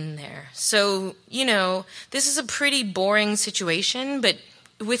more in there. So, this is a pretty boring situation, but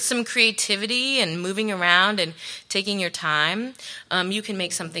with some creativity and moving around and taking your time, you can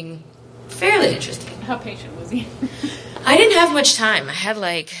make something fairly interesting. How patient was he? I didn't have much time. I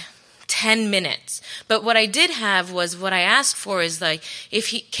had 10 minutes. But what I did have was, what I asked for is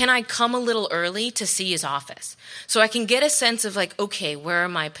can I come a little early to see his office? So I can get a sense of okay, where are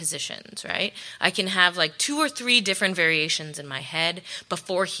my positions, right? I can have 2 or 3 different variations in my head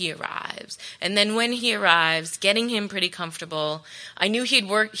before he arrives. And then when he arrives, getting him pretty comfortable. I knew he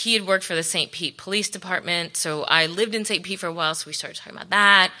had worked for the St. Pete Police Department, so I lived in St. Pete for a while, so we started talking about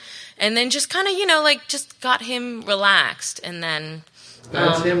that. And then just kind of, just got him relaxed, and then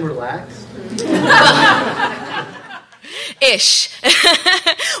That's him relaxed? Ish.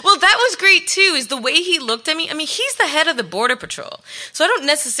 Well, that was great, too, is the way he looked at me. I mean, he's the head of the Border Patrol, so I don't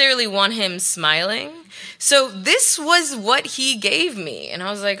necessarily want him smiling. So this was what he gave me, and I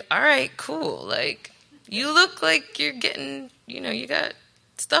was like, all right, cool. You look like you're getting, you got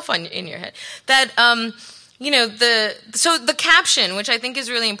stuff in your head. That, so the caption, which I think is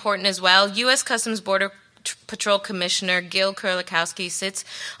really important as well, U.S. Customs Border Patrol Commissioner Gil Kurlikowski sits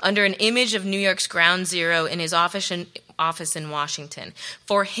under an image of New York's Ground Zero in his office in Washington.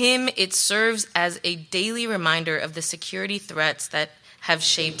 For him, it serves as a daily reminder of the security threats that have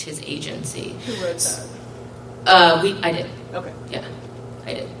shaped his agency. Who wrote that? I did. Okay. Yeah,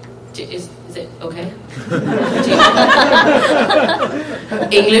 I did. Is it okay?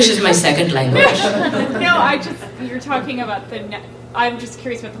 English is my second language. No, you're talking about I'm just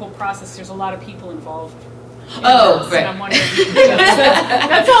curious about the whole process. There's a lot of people involved. Oh, right. And I'm wondering.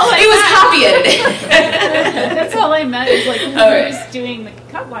 That's all I It was meant. copy edited. That's all I meant is who's right. doing the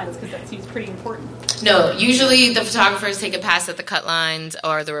cut lines, because that seems pretty important. No, usually the photographers take a pass at the cut lines,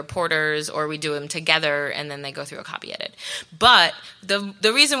 or the reporters, or we do them together, and then they go through a copy edit. But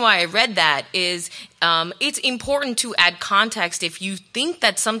the reason why I read that is it's important to add context. If you think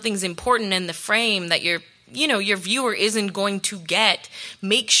that something's important in the frame that your viewer isn't going to get,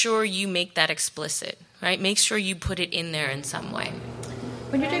 make sure you make that explicit, right? Make sure you put it in there in some way.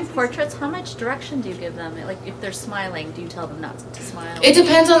 When you're doing portraits, how much direction do you give them? If they're smiling, do you tell them not to smile? It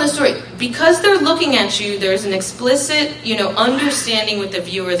depends on the story. Because they're looking at you, there's an explicit, understanding with the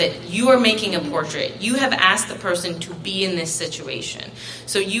viewer that you are making a portrait. You have asked the person to be in this situation.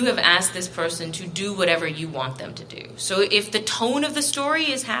 So you have asked this person to do whatever you want them to do. So if the tone of the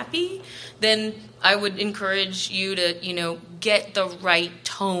story is happy, then I would encourage you to, get the right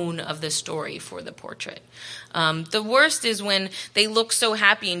tone of the story for the portrait. The worst is when they look so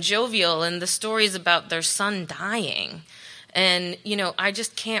happy and jovial and the story is about their son dying. And, I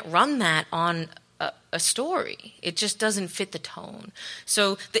just can't run that on a story. It just doesn't fit the tone.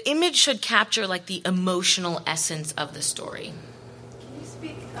 So the image should capture the emotional essence of the story. Can you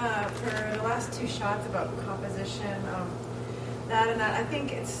speak for the last 2 shots about composition? That I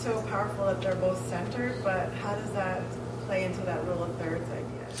think it's so powerful that they're both centered, but how does that play into that rule of thirds idea?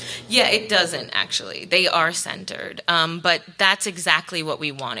 Yeah, it doesn't, actually. They are centered. But that's exactly what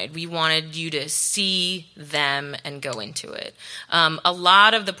we wanted. We wanted you to see them and go into it. A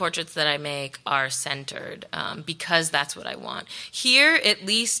lot of the portraits that I make are centered because that's what I want. Here, at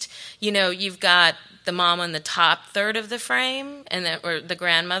least, you've got the mom on the top third of the frame, or the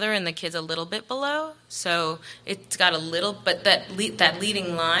grandmother, and the kid's a little bit below. So it's got a little, but that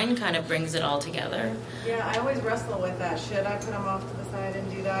leading line kind of brings it all together. Yeah, I always wrestle with that. Should I put them off to the side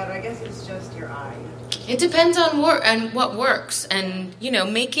and do that? Or I guess it's just your eye. It depends on what works. And,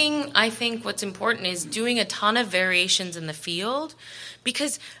 I think what's important is doing a ton of variations in the field,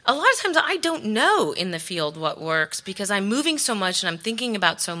 because a lot of times I don't know in the field what works because I'm moving so much and I'm thinking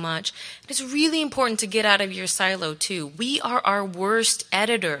about so much. It's really important to get out of your silo too. We are our worst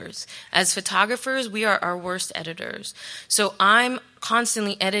editors. As photographers, we are our worst editors. So I'm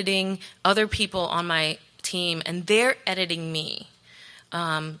constantly editing other people on my team and they're editing me.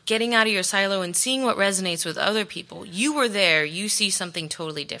 Getting out of your silo and seeing what resonates with other people. You were there, you see something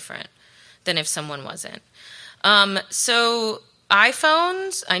totally different than if someone wasn't. So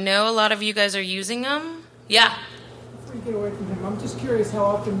iPhones, I know a lot of you guys are using them. Yeah. Before you get away from him, I'm just curious how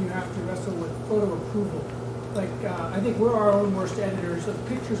often you have to wrestle with photo approval. Like, I think we're our own worst editors of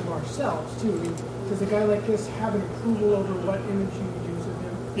pictures of ourselves, too. I mean, does a guy like this have an approval over what image you use of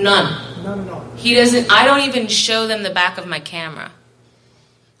him? None. None at all. He doesn't. I don't even show them the back of my camera.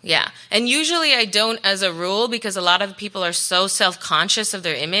 Yeah, and usually I don't as a rule because a lot of people are so self-conscious of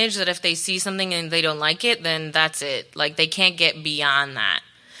their image that if they see something and they don't like it, then that's it. Like, they can't get beyond that.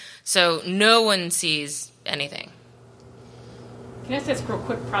 So no one sees anything. Can I just ask a real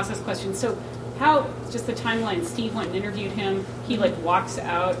quick process question? So how, just the timeline, Steve went and interviewed him, he walks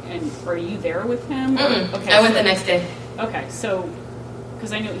out, and are you there with him? Okay, I went the next day. Okay, so,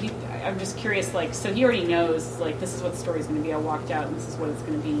 because I know I'm just curious, so he already knows, this is what the story's going to be. I walked out, and this is what it's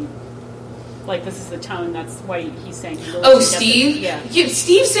going to be. This is the tone. That's why he's saying. Steve? Yeah.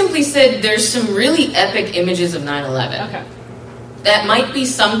 Steve simply said there's some really epic images of 9/11. Okay. That might be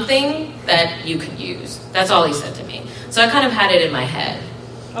something that you could use. That's all he said to me. So I kind of had it in my head.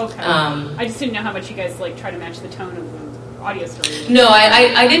 Okay. I just didn't know how much you guys try to match the tone of the audio story. No,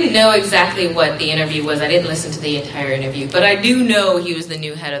 I didn't know exactly what the interview was. I didn't listen to the entire interview, but I do know he was the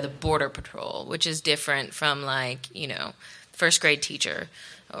new head of the Border Patrol, which is different from first grade teacher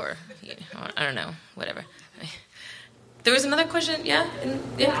or I don't know, whatever. There was another question, yeah?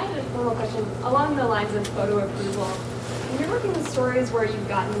 Yeah, I had a follow-up question. Along the lines of photo approval, when you're working with stories where you've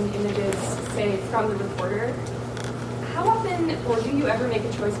gotten images, say, from the reporter, how often, or do you ever make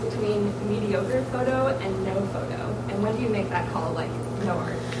a choice between mediocre photo and no photo? And when do you make that call, no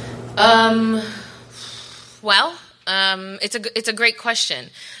art? It's a great question.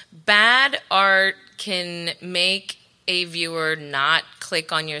 Bad art can make a viewer not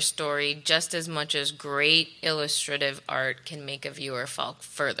click on your story just as much as great illustrative art can make a viewer fall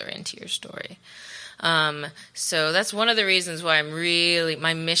further into your story. So that's one of the reasons why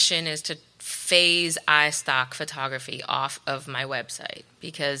my mission is to phase iStock photography off of my website,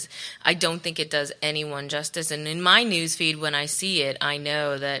 because I don't think it does anyone justice. And in my newsfeed, when I see it, I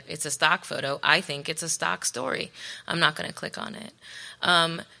know that it's a stock photo. I think it's a stock story. I'm not going to click on it.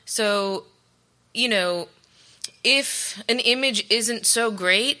 If an image isn't so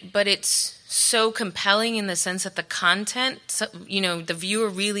great, but it's so compelling in the sense that the content, the viewer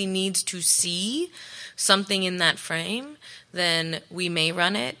really needs to see something in that frame, then we may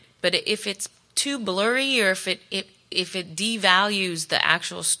run it. But if it's too blurry, or if it devalues the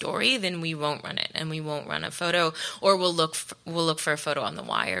actual story, then we won't run it, and we won't run a photo, or we'll look for a photo on the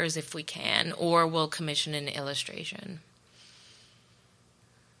wires if we can, or we'll commission an illustration.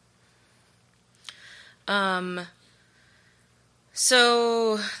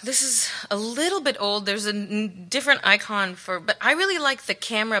 So this is a little bit old. There's a different icon but I really like the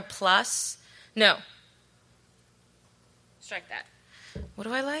Camera Plus. No. Strike that. What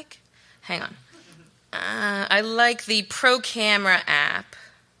do I like? Hang on. I like the Pro Camera app.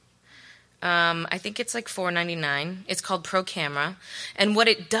 I think it's $4.99. It's called Pro Camera. And what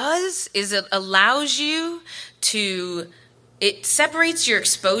it does is it allows you it separates your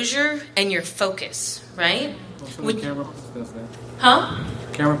exposure and your focus, right? Also, Camera Plus does that. Huh?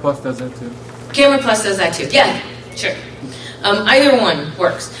 Camera Plus does that too. Camera Plus does that too. Yeah, sure. Either one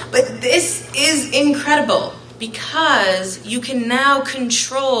works. But this is incredible because you can now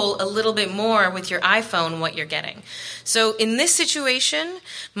control a little bit more with your iPhone what you're getting. So in this situation,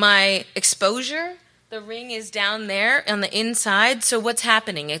 my exposure, the ring is down there on the inside. So what's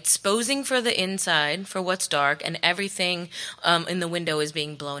happening? Exposing for the inside, for what's dark, and everything in the window is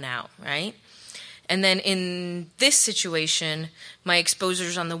being blown out, right? And then in this situation, my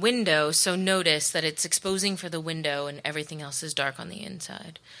exposure's on the window, so notice that it's exposing for the window and everything else is dark on the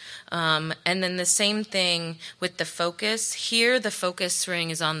inside. And then the same thing with the focus. Here, the focus ring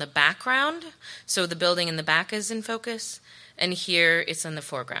is on the background, so the building in the back is in focus, and here it's in the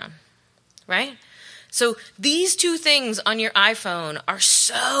foreground, right? So these two things on your iPhone are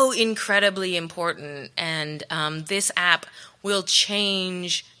so incredibly important, and this app will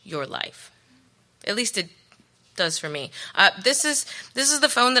change your life. At least it does for me. This is the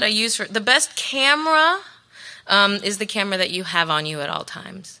phone that I use for the best camera. Is the camera that you have on you at all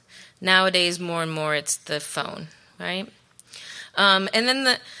times. Nowadays, more and more, it's the phone, right? And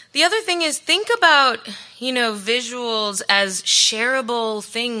then the other thing is, think about, visuals as shareable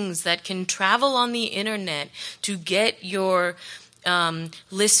things that can travel on the internet to get your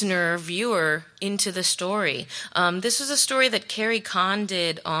listener, viewer into the story. This was a story that Carrie Kahn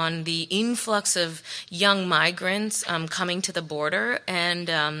did on the influx of young migrants coming to the border,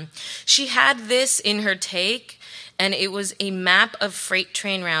 and she had this in her take. And it was a map of freight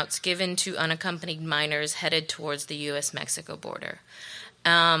train routes given to unaccompanied minors headed towards the U.S.-Mexico border,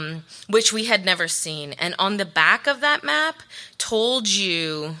 which we had never seen. And on the back of that map told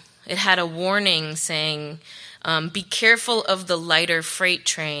you, it had a warning saying, be careful of the lighter freight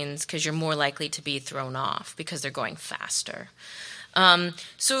trains because you're more likely to be thrown off because they're going faster.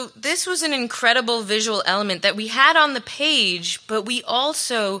 So this was an incredible visual element that we had on the page, but we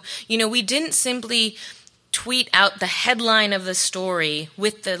also, we didn't simply tweet out the headline of the story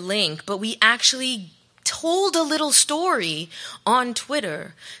with the link, but we actually told a little story on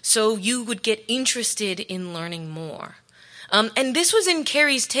Twitter so you would get interested in learning more. And this was in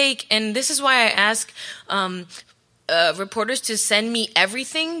Carrie's take, and this is why I ask reporters to send me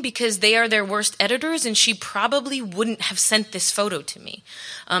everything, because they are their worst editors, and she probably wouldn't have sent this photo to me.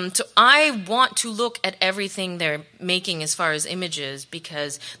 So I want to look at everything they're making as far as images,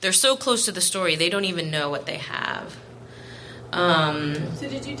 because they're so close to the story, they don't even know what they have. So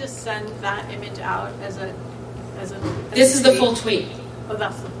did you just send that image out as a This is the full tweet.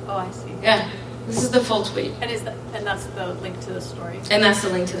 I see. Yeah, this is the full tweet. And that's the link to the story. And that's the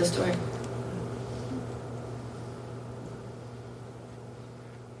link to the story.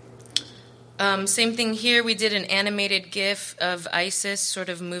 Same thing here. We did an animated GIF of ISIS sort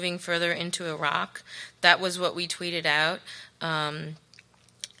of moving further into Iraq. That was what we tweeted out.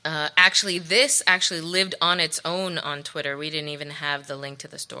 This actually lived on its own on Twitter. We didn't even have the link to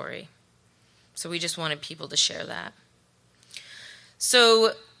the story. So we just wanted people to share that.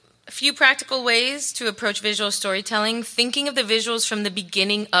 So a few practical ways to approach visual storytelling. Thinking of the visuals from the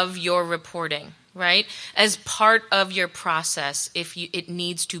beginning of your reporting, right? As part of your process, it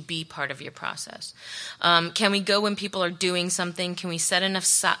needs to be part of your process. Can we go when people are doing something? Can we set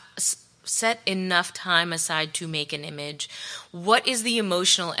enough time aside to make an image? What is the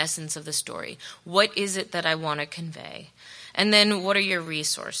emotional essence of the story? What is it that I want to convey? And then what are your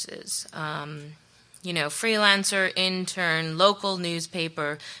resources? Freelancer, intern, local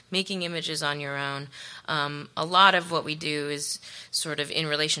newspaper, making images on your own. A lot of what we do is sort of in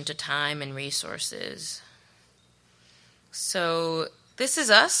relation to time and resources. So this is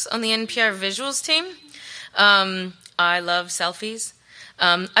us on the NPR Visuals team. I love selfies.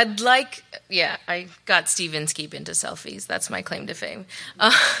 I got Steve Inskeep into selfies. That's my claim to fame.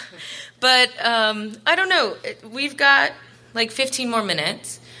 But I don't know. We've got like 15 more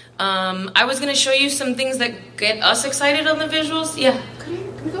minutes. I was going to show you some things that get us excited on the visuals. Yeah.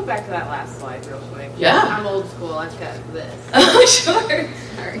 Can we go back to that last slide real quick? Yeah. I'm old school. I've got this. Oh, sure.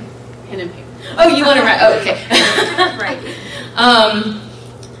 Sorry. Pen and paper. Oh, you want to write? Oh, okay. Right.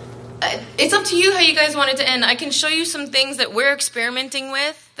 It's up to you how you guys want it to end. I can show you some things that we're experimenting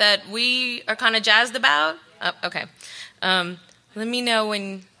with that we are kind of jazzed about. Okay. Let me know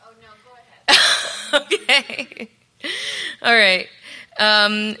when... Oh, no, go ahead. Okay. All right.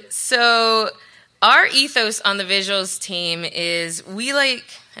 So our ethos on the visuals team is we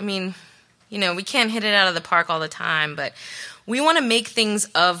can't hit it out of the park all the time, but we want to make things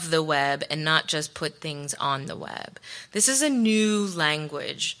of the web and not just put things on the web. This is a new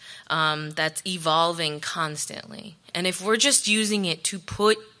language that's evolving constantly. And if we're just using it to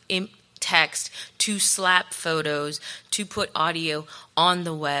put text, to slap photos, to put audio on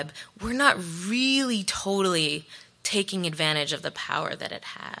the web, we're not really totally taking advantage of the power that it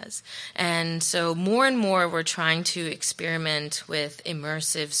has. And so more and more we're trying to experiment with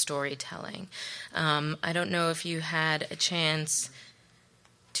immersive storytelling. I don't know if you had a chance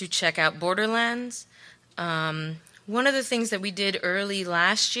to check out Borderlands. One of the things that we did early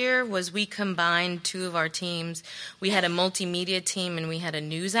last year was we combined two of our teams. We had a multimedia team and we had a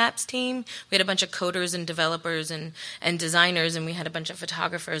news apps team. We had a bunch of coders and developers and designers, and we had a bunch of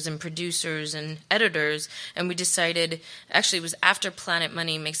photographers and producers and editors. And we decided, actually it was after Planet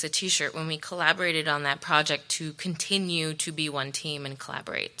Money Makes a T-shirt, when we collaborated on that project to continue to be one team and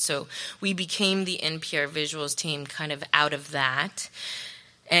collaborate. So we became the NPR Visuals team kind of out of that.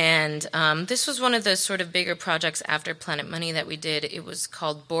 And this was one of the sort of bigger projects after Planet Money that we did. It was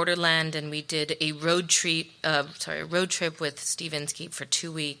called Borderland, and we did a road trip with Steve Inskeep for 2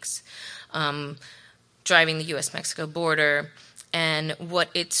 weeks, driving the U.S.-Mexico border. And what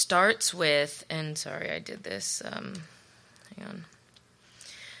it starts with, and sorry, I did this. Hang on.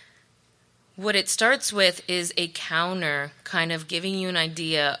 What it starts with is a counter, kind of giving you an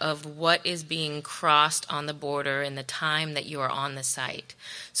idea of what is being crossed on the border in the time that you are on the site.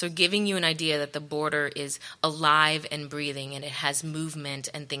 So giving you an idea that the border is alive and breathing and it has movement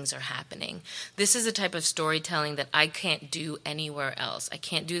and things are happening. This is a type of storytelling that I can't do anywhere else. I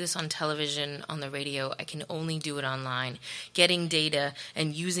can't do this on television, on the radio. I can only do it online. Getting data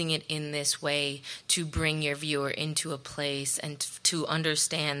and using it in this way to bring your viewer into a place and to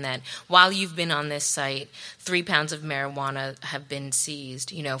understand that while you've been on this site, 3 pounds of marijuana have been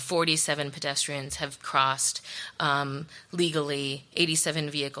seized. 47 pedestrians have crossed legally. 87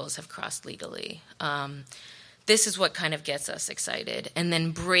 vehicles have crossed legally. This is what kind of gets us excited. And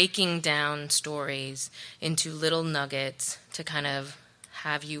then breaking down stories into little nuggets to kind of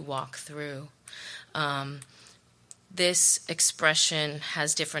have you walk through. This expression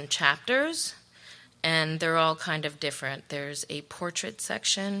has different chapters, and they're all kind of different. There's a portrait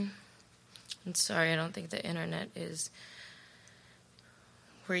section. I'm sorry, I don't think the internet is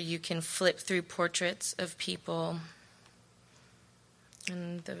where you can flip through portraits of people.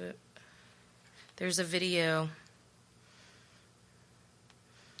 And there's a video.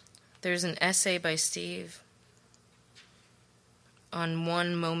 There's an essay by Steve on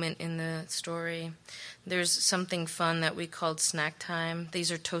one moment in the story. There's something fun that we called snack time.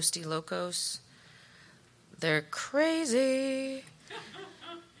 These are Toasty Locos. They're crazy.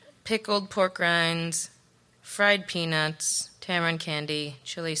 Pickled pork rinds, fried peanuts, tamarind candy,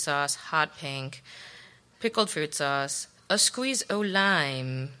 chili sauce, hot pink, pickled fruit sauce, a squeeze o'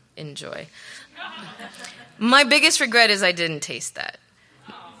 lime. Enjoy. My biggest regret is I didn't taste that.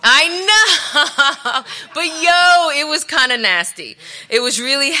 I know, but it was kind of nasty. It was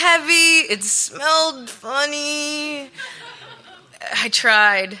really heavy. It smelled funny. I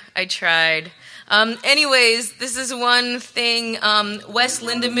tried. Anyways, this is one thing. Wes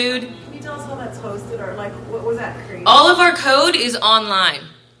Lindemood. Can you tell us how that's hosted, or what was that created? All of our code is online,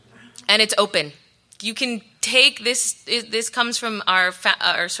 and it's open. You can take this. This comes from our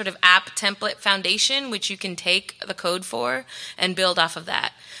sort of app template foundation, which you can take the code for and build off of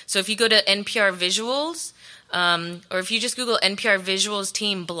that. So if you go to NPR Visuals, or if you just Google NPR Visuals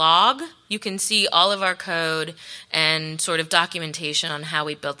Team blog, you can see all of our code and sort of documentation on how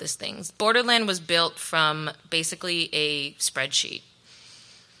we built this thing. Borderland was built from basically a spreadsheet.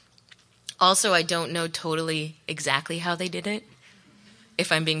 Also, I don't know totally exactly how they did it,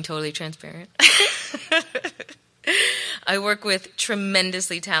 if I'm being totally transparent. I work with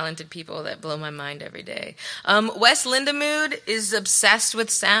tremendously talented people that blow my mind every day. Wes Lindemood is obsessed with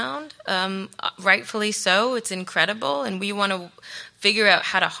sound, rightfully so. It's incredible, and we want to figure out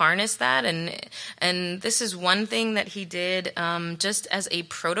how to harness that. And this is one thing that he did just as a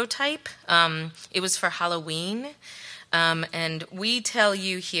prototype. It was for Halloween. And we tell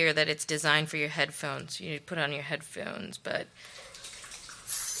you here that it's designed for your headphones. You put on your headphones, but...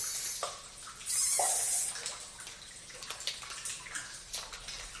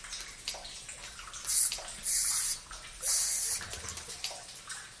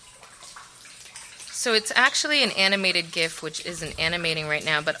 So it's actually an animated GIF, which isn't animating right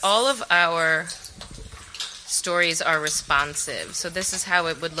now, but all of our stories are responsive. So this is how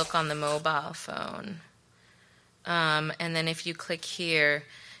it would look on the mobile phone. And then if you click here,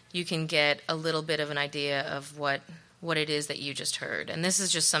 you can get a little bit of an idea of what it is that you just heard. And this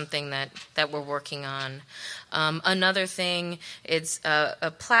is just something that we're working on. Another thing, it's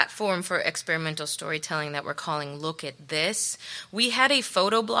a platform for experimental storytelling that we're calling Look at This. We had a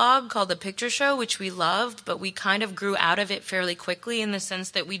photo blog called The Picture Show, which we loved, but we kind of grew out of it fairly quickly in the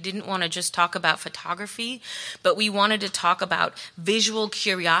sense that we didn't want to just talk about photography, but we wanted to talk about visual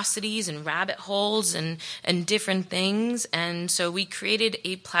curiosities and rabbit holes and different things. And so we created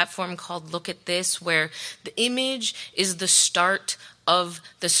a platform called Look at This, where the image is the start of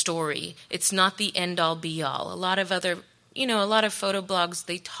the story. It's not the end-all, be-all. A lot of photo blogs,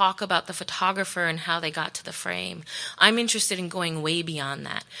 they talk about the photographer and how they got to the frame. I'm interested in going way beyond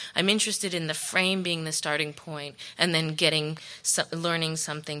that. I'm interested in the frame being the starting point and then learning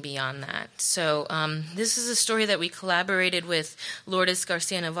something beyond that. So this is a story that we collaborated with Lourdes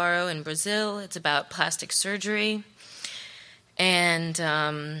Garcia Navarro in Brazil. It's about plastic surgery. And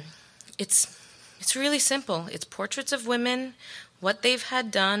it's really simple. It's portraits of women, what they've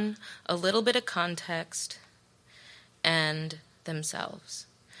had done, a little bit of context, and themselves.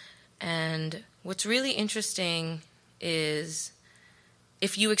 And what's really interesting is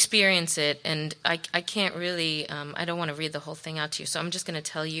if you experience it, and I can't really, I don't want to read the whole thing out to you, so I'm just going to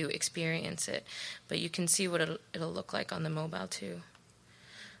tell you experience it. But you can see what it'll look like on the mobile too.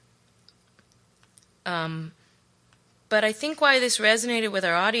 But I think why this resonated with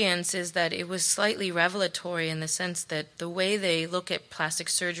our audience is that it was slightly revelatory in the sense that the way they look at plastic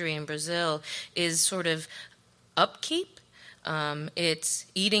surgery in Brazil is sort of upkeep. It's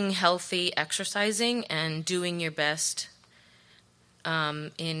eating healthy, exercising, and doing your best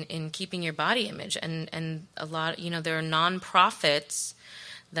in keeping your body image. And a lot, there are nonprofits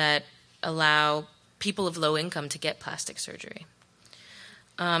that allow people of low income to get plastic surgery.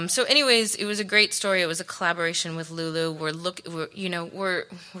 So anyways, it was a great story. It was a collaboration with Lulu. We're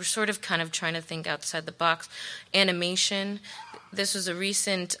sort of kind of trying to think outside the box. Animation. This was a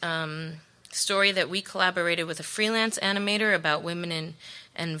recent story that we collaborated with a freelance animator about women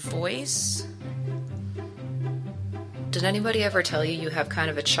and voice. Did anybody ever tell you have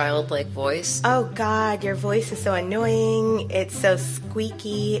kind of a childlike voice? Oh God, your voice is so annoying. It's so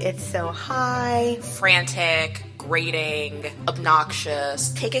squeaky. It's so high. Frantic, grating,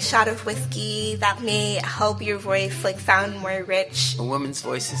 obnoxious. Take a shot of whiskey. That may help your voice sound more rich. A woman's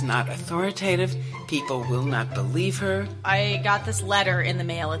voice is not authoritative. People will not believe her. I got this letter in the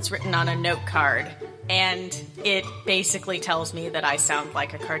mail. It's written on a note card, and it basically tells me that I sound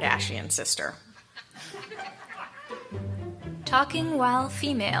like a Kardashian sister. Talking While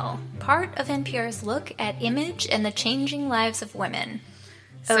Female, part of NPR's look at image and the changing lives of women.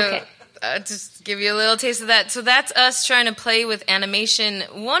 Okay. So, just give you a little taste of that. So that's us trying to play with animation.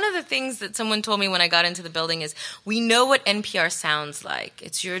 One of the things that someone told me when I got into the building is, we know what NPR sounds like.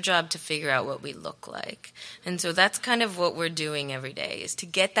 It's your job to figure out what we look like. And so that's kind of what we're doing every day, is to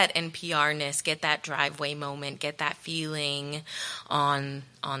get that NPR-ness, get that driveway moment, get that feeling on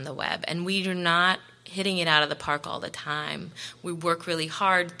the web. And we are not hitting it out of the park all the time. We work really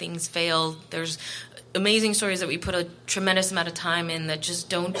hard, things fail. There's amazing stories that we put a tremendous amount of time in that just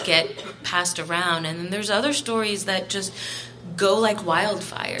don't get passed around. And then there's other stories that just go like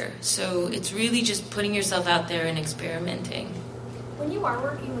wildfire. So it's really just putting yourself out there and experimenting. When you are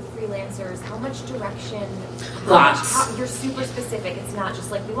working with freelancers, how much direction? Lots. You're super specific. It's not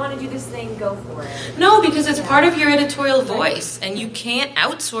just like, we want to do this thing, go for it. No, because it's part of your editorial voice, and you can't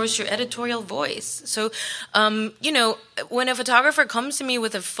outsource your editorial voice. So, when a photographer comes to me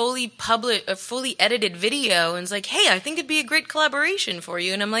with a fully edited video and is like, hey, I think it'd be a great collaboration for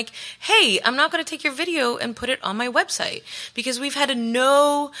you, and I'm like, hey, I'm not going to take your video and put it on my website, because we've had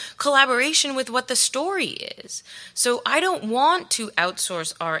no collaboration with what the story is. So I don't want to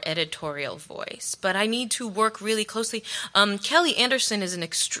outsource our editorial voice, but I need to work really closely. Kelly Anderson is an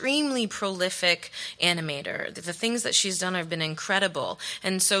extremely prolific animator. The things that she's done have been incredible.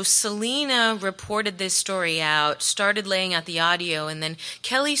 And so Selena reported this story out, started laying out the audio, and then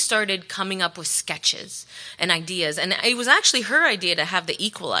Kelly started coming up with sketches and ideas. And it was actually her idea to have the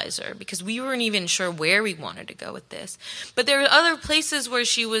equalizer, because we weren't even sure where we wanted to go with this. But there were other places where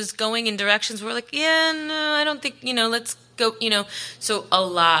she was going in directions where we're like, yeah, no, I don't think, let's go, so a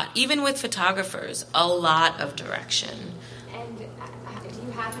lot, even with photographers, a lot of direction. And do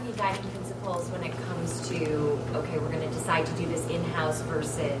you have any guiding principles when it comes to, okay, we're going to decide to do this in-house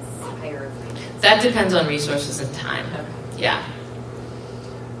versus hire a freelance? That depends on resources and time. Okay. Yeah.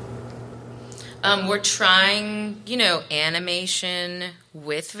 We're trying, animation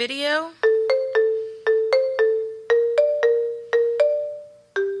with video.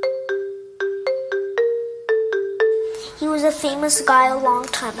 He was a famous guy a long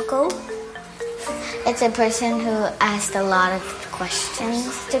time ago. It's a person who asked a lot of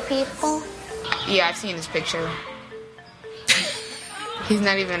questions to people. Yeah, I've seen his picture. He's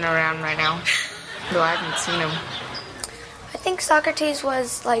not even around right now, though I haven't seen him. I think Socrates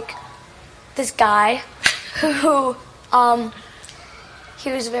was like this guy who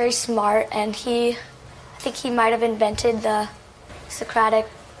he was very smart, and I think he might have invented the Socratic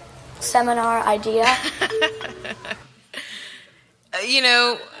seminar idea.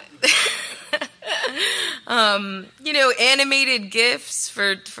 Animated GIFs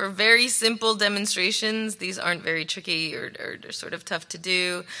for very simple demonstrations. These aren't very tricky or sort of tough to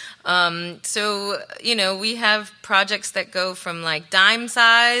do. We have projects that go from like dime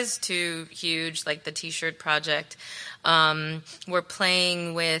size to huge, like the T-shirt project. We're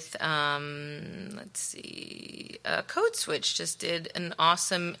playing with, Code Switch just did an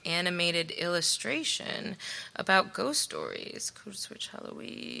awesome animated illustration about ghost stories. Code Switch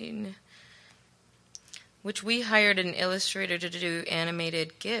Halloween, which we hired an illustrator to do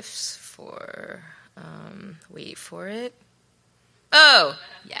animated GIFs for. Wait for it. Oh,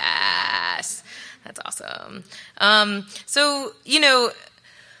 yes. That's awesome. So,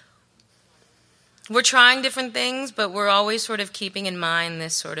 we're trying different things, but we're always sort of keeping in mind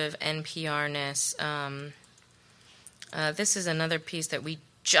this sort of NPR-ness. This is another piece that we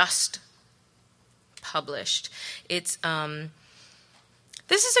just published. It's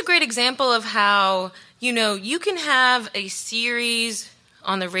this is a great example of how, you can have a series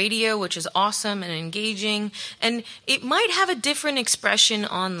on the radio, which is awesome and engaging, and it might have a different expression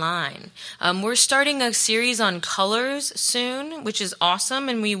online. We're starting a series on colors soon, which is awesome,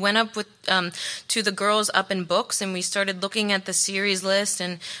 and we went up with to the girls up in books, and we started looking at the series list,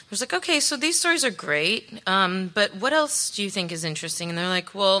 and it was like, okay, so these stories are great, but what else do you think is interesting? And they're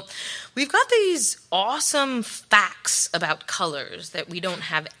like, well, we've got these awesome facts about colors that we don't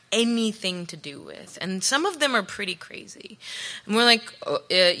have anything to do with, and some of them are pretty crazy. And we're like,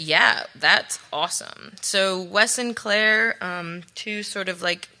 yeah, that's awesome. So Wes and Claire, two sort of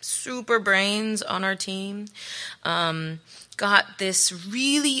like super brains on our team, got this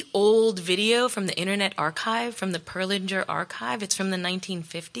really old video from the Internet Archive, from the Perlinger Archive. It's from the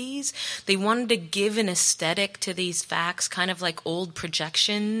 1950s. They wanted to give an aesthetic to these facts, kind of like old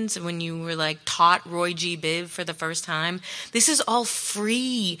projections when you were like taught Roy G. Biv for the first time. This is all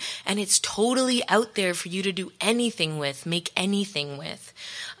free, and it's totally out there for you to do anything with, make anything with.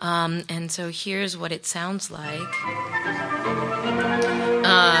 And so here's what it sounds like.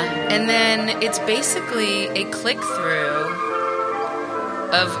 And then it's basically a click-through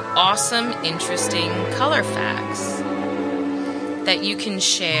of awesome, interesting color facts that you can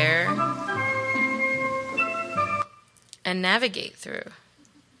share and navigate through.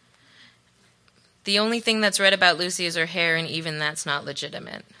 The only thing that's red about Lucy is her hair, and even that's not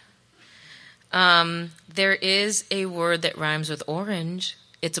legitimate. There is a word that rhymes with orange.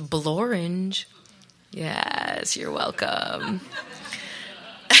 It's blorange. Yes, you're welcome.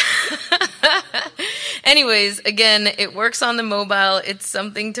 Anyways, again, it works on the mobile. It's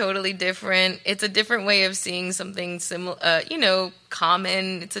something totally different. It's a different way of seeing something similar,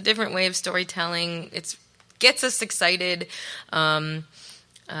 common. It's a different way of storytelling. It gets us excited. Yeah,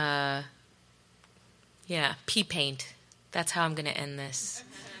 pea paint. That's how I'm going to end this.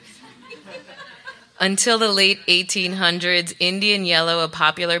 Until the late 1800s, Indian yellow, a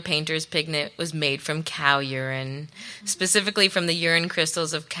popular painter's pigment, was made from cow urine, specifically from the urine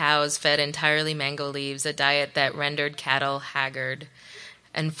crystals of cows fed entirely mango leaves, a diet that rendered cattle haggard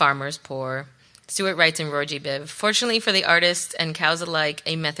and farmers poor. Stewart writes in Roy G. Biv, fortunately for the artists and cows alike,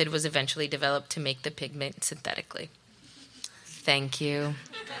 a method was eventually developed to make the pigment synthetically. Thank you.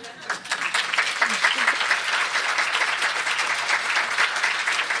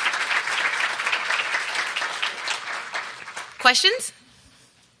 Questions?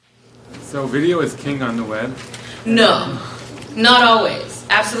 So video is king on the web? No, not always.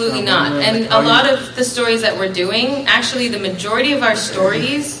 Absolutely not. And a lot of the stories that we're doing, actually the majority of our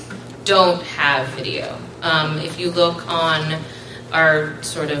stories don't have video. If you look on our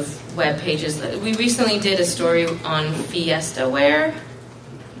sort of web pages, we recently did a story on Fiesta wear.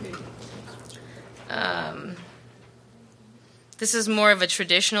 This is more of a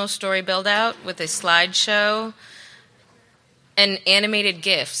traditional story build-out with a slideshow and animated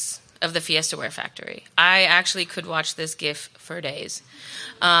GIFs of the Fiesta Wear factory. I actually could watch this GIF for days.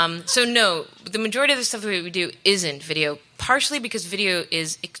 So no, the majority of the stuff that we do isn't video, partially because video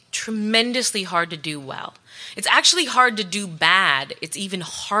is tremendously hard to do well. It's actually hard to do bad. It's even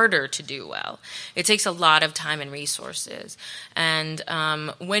harder to do well. It takes a lot of time and resources. And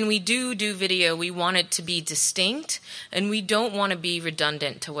when we do video, we want it to be distinct, and we don't want to be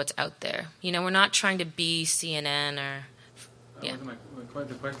redundant to what's out there. We're not trying to be CNN or... Yeah.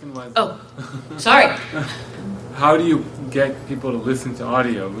 The question was... Oh, sorry. How do you get people to listen to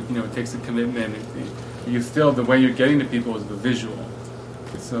audio? It takes a commitment. The way you're getting to people is the visual.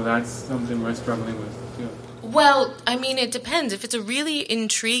 So that's something we're struggling with, too. Well, it depends. If it's a really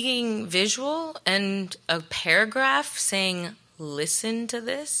intriguing visual and a paragraph saying, listen to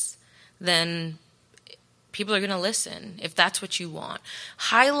this, then people are going to listen, if that's what you want.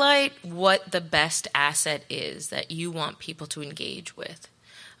 Highlight what the best asset is that you want people to engage with.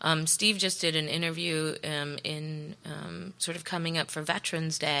 Steve just did an interview in sort of coming up for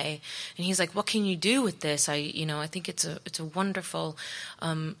Veterans Day, and he's like, "What can you do with this?" I think it's a wonderful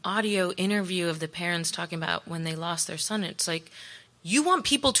audio interview of the parents talking about when they lost their son. It's like, you want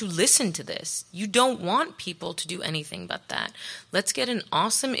people to listen to this. You don't want people to do anything but that. Let's get an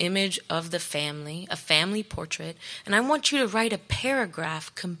awesome image of the family, a family portrait, and I want you to write a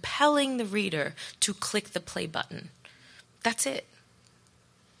paragraph compelling the reader to click the play button. That's it.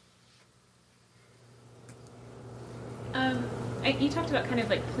 you talked about kind of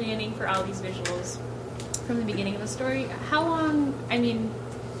like planning for all these visuals from the beginning of the story. How long? I mean,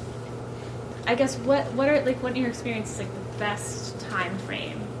 I guess what are like what in your experience is like the best time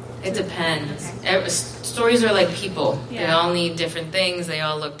frame? It depends. Stories are like people. Yeah. They all need different things. They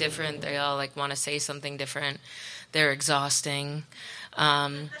all look different. They all like want to say something different. They're exhausting.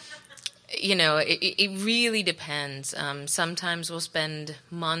 It really depends. Sometimes we'll spend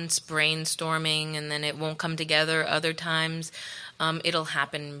months brainstorming and then it won't come together. Other times it'll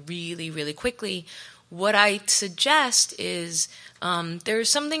happen really, really quickly. What I suggest is there's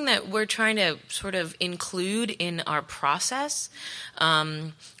something that we're trying to sort of include in our process,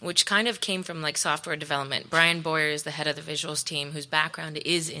 which kind of came from like software development. Brian Boyer is the head of the visuals team whose background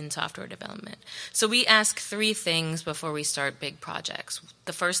is in software development. So we ask 3 things before we start big projects.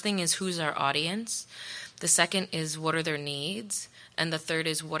 The first thing is who's our audience. The second is what are their needs. And the third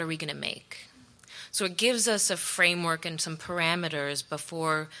is what are we going to make. So it gives us a framework and some parameters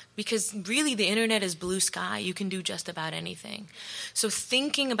before, because really the internet is blue sky. You can do just about anything. So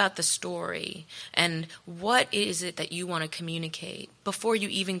thinking about the story and what is it that you want to communicate before you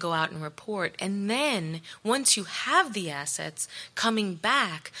even go out and report. And then once you have the assets, coming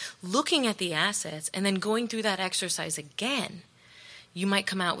back, looking at the assets, and then going through that exercise again, you might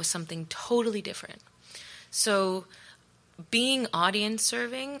come out with something totally different. So being audience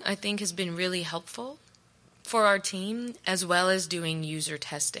serving, I think, has been really helpful for our team, as well as doing user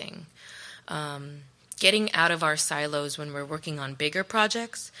testing. Getting out of our silos when we're working on bigger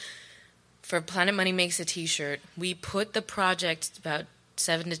projects. For Planet Money Makes a T-shirt, we put the project about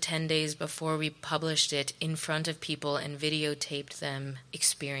 7 to 10 days before we published it in front of people and videotaped them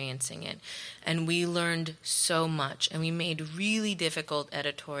experiencing it. And we learned so much, and we made really difficult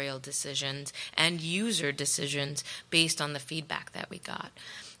editorial decisions and user decisions based on the feedback that we got.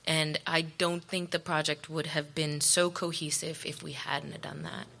 And I don't think the project would have been so cohesive if we hadn't done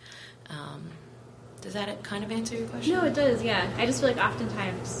that. Does that kind of answer your question? No, it does. Yeah, I just feel like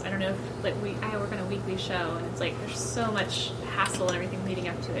oftentimes I don't know if like I work on a weekly show and it's like there's so much hassle and everything leading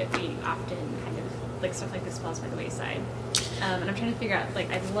up to it. We often kind of like stuff like this falls by the wayside. And I'm trying to figure out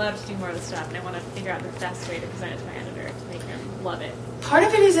like I'd love to do more of this stuff and I want to figure out the best way to present it to my editor to make him love it. Part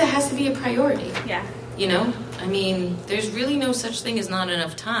of it is it has to be a priority. Yeah. You know, I mean, there's really no such thing as not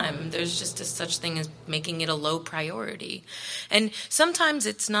enough time. There's just a such thing as making it a low priority. And sometimes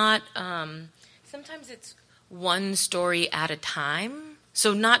it's not, sometimes it's one story at a time.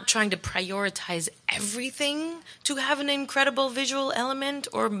 So not trying to prioritize everything to have an incredible visual element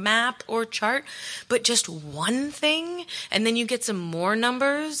or map or chart, but just one thing. And then you get some more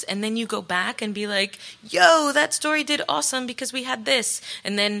numbers and then you go back and be like, yo, that story did awesome because we had this.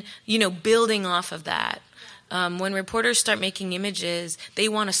 And then, you know, building off of that. When reporters start making images, they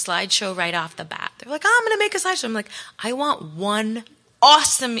want a slideshow right off the bat. They're like, oh, I'm going to make a slideshow. I'm like, I want one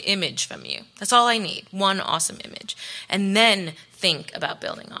awesome image from you. That's all I need. One awesome image. And then think about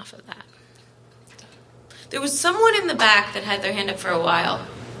building off of that. There was someone in the back that had their hand up for a while.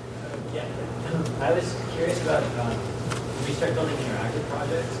 Yeah. I was curious about when you start building interactive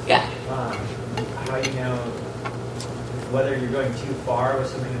projects. Yeah. How you know whether you're going too far with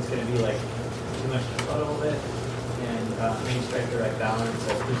something that's going to be like too much a little bit, and when you strike the right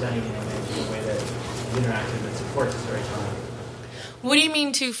balance of presenting an image in a way that is interactive that supports the storytelling. What do you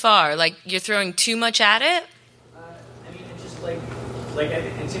mean too far? Like you're throwing too much at it? I mean, it's just like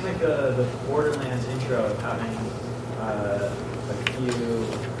it seemed like the Borderlands intro of having a few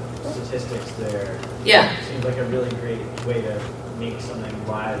statistics there. Yeah. Seems like a really great way to make something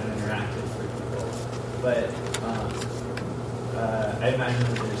live and interactive for people. But I imagine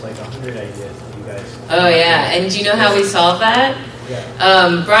that there's like 100 ideas that you guys. Oh yeah, and do you know how we solve that?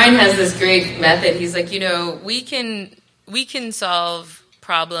 Yeah. Brian has this great method. He's like, you know, we can solve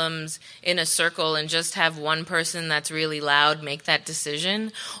problems in a circle and just have one person that's really loud make that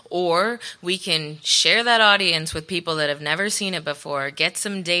decision, or we can share that audience with people that have never seen it before, get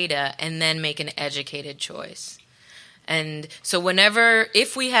some data, and then make an educated choice. And so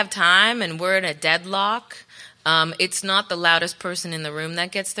if we have time and we're in a deadlock, it's not the loudest person in the room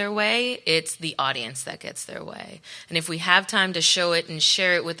that gets their way, it's the audience that gets their way. And if we have time to show it and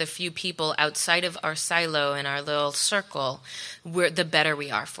share it with a few people outside of our silo and our little circle, the better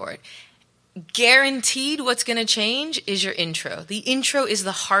we are for it. Guaranteed what's going to change is your intro. The intro is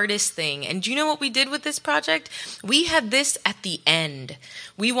the hardest thing. And do you know what we did with this project? We had this at the end.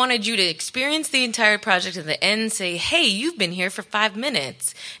 We wanted you to experience the entire project at the end, say, hey, you've been here for 5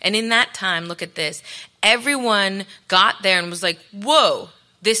 minutes. And in that time, look at this. Everyone got there and was like, whoa,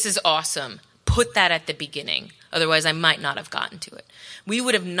 this is awesome. Put that at the beginning. Otherwise, I might not have gotten to it. We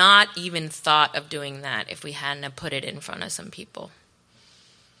would have not even thought of doing that if we hadn't have put it in front of some people.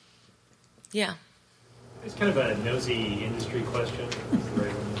 Yeah. It's kind of a nosy industry question.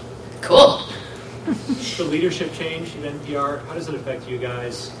 Cool. The leadership change in NPR, how does it affect you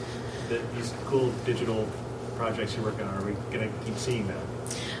guys? These cool digital projects you're working on, are we going to keep seeing that?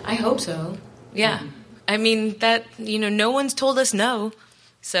 I hope so. Yeah. I mean, that, no one's told us no.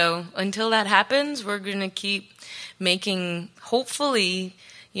 So until that happens, we're going to keep making, hopefully,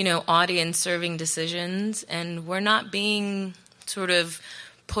 audience-serving decisions, and we're not being sort of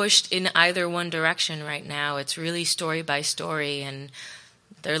pushed in either one direction right now. It's really story by story, and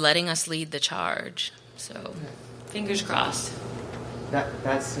they're letting us lead the charge. So fingers crossed.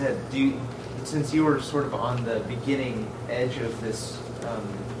 That said, since you were sort of on the beginning edge of this,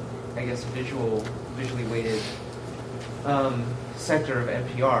 I guess, visually weighted sector of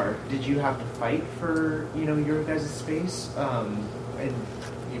NPR, did you have to fight for your guys' space?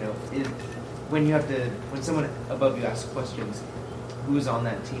 When someone above you asks questions, who's on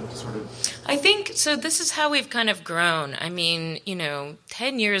that team to sort of... I think, so this is how we've kind of grown. I mean,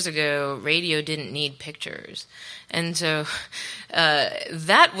 10 years ago, radio didn't need pictures. And so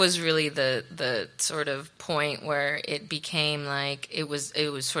that was really the sort of point where it became like it was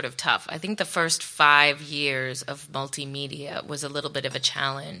sort of tough. I think the first 5 years of multimedia was a little bit of a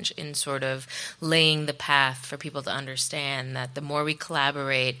challenge in sort of laying the path for people to understand that the more we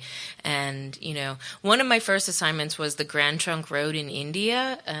collaborate, and one of my first assignments was the Grand Trunk Road in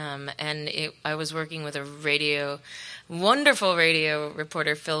India, and I was working with a wonderful radio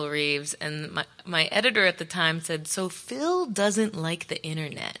reporter, Phil Reeves, and my editor at the time said, so Phil doesn't like the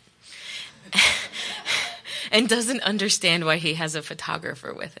internet and doesn't understand why he has a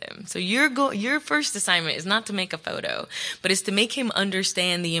photographer with him. So your first assignment is not to make a photo, but is to make him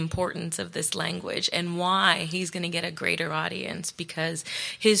understand the importance of this language and why he's going to get a greater audience, because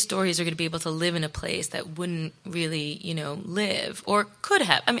his stories are going to be able to live in a place that wouldn't really, live, or could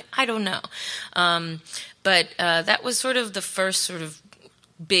have. I mean, I don't know. But that was sort of the first sort of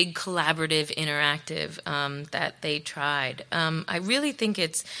big collaborative interactive that they tried. I really think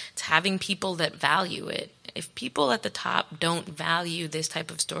it's having people that value it. If people at the top don't value this type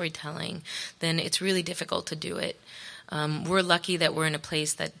of storytelling, then it's really difficult to do it. We're lucky that we're in a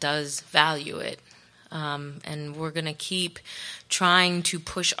place that does value it. And we're going to keep trying to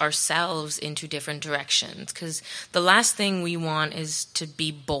push ourselves into different directions, because the last thing we want is to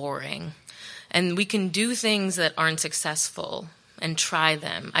be boring. And we can do things that aren't successful and try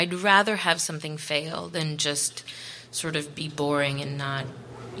them. I'd rather have something fail than just sort of be boring and not,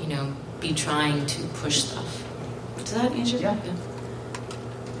 be trying to push stuff. Does that answer that? Yeah.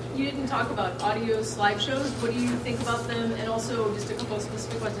 You didn't talk about audio slideshows. What do you think about them? And also, just a couple of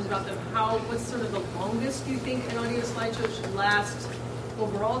specific questions about them. What's sort of the longest you think an audio slideshow should last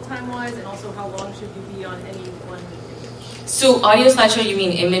overall time-wise? And also, how long should you be on any one video? So audio slideshow, you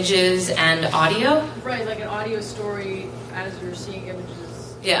mean images and audio? Right, like an audio story as you're seeing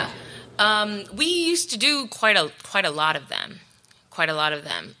images. Yeah. We used to do quite a lot of them.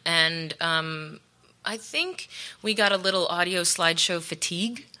 And I think we got a little audio slideshow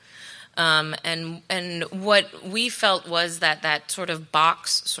fatigue. And what we felt was that sort of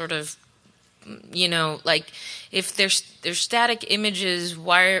box sort of, like if there's static images,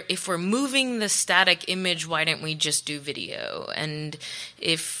 if we're moving the static image, why don't we just do video? And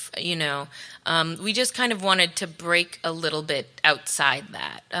if, we just kind of wanted to break a little bit outside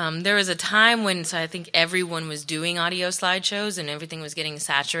that. There was a time when I think everyone was doing audio slideshows and everything was getting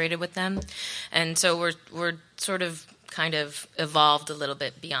saturated with them. And so we're sort of kind of evolved a little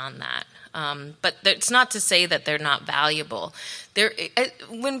bit beyond that. But it's not to say that they're not valuable.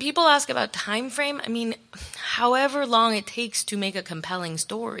 When people ask about time frame, I mean, however long it takes to make a compelling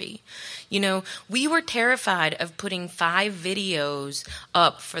story. We were terrified of putting 5 videos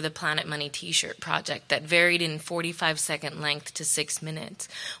up for the Planet Money t-shirt project that varied in 45-second length to 6 minutes.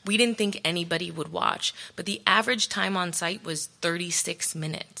 We didn't think anybody would watch, but the average time on site was 36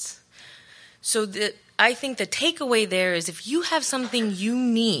 minutes. So I think the takeaway there is if you have something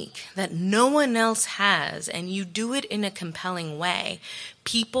unique that no one else has and you do it in a compelling way,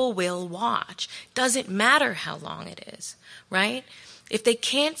 people will watch. Doesn't matter how long it is, right? If they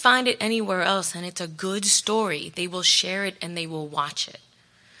can't find it anywhere else and it's a good story, they will share it and they will watch it.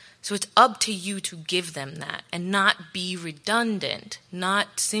 So it's up to you to give them that and not be redundant,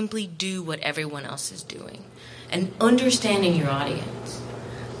 not simply do what everyone else is doing, and understanding your audience.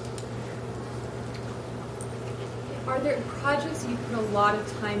 Are there projects you put a lot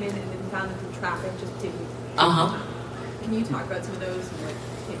of time in and then found that the traffic just didn't? Uh-huh. Can you talk about some of those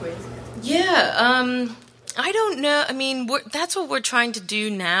takeaways? Yeah. I don't know. I mean, that's what we're trying to do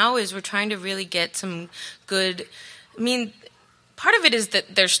now, is we're trying to really get some good, I mean, part of it is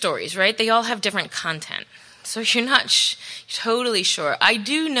that they're stories, right? They all have different content. So you're not totally sure. I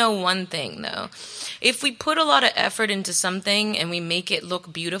do know one thing, though. If we put a lot of effort into something and we make it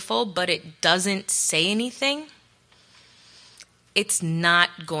look beautiful, but it doesn't say anything, it's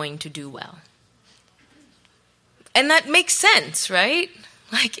not going to do well. And that makes sense, right?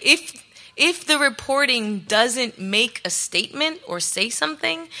 Like, if the reporting doesn't make a statement or say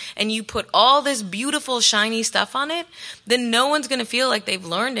something, and you put all this beautiful, shiny stuff on it, then no one's going to feel like they've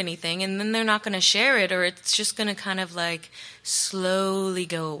learned anything, and then they're not going to share it, or it's just going to kind of like slowly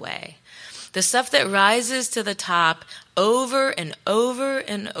go away. The stuff that rises to the top over and over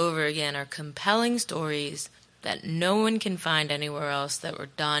and over again are compelling stories that no one can find anywhere else, that were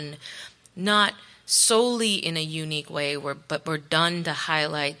done not solely in a unique way, but were done to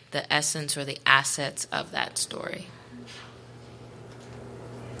highlight the essence or the assets of that story.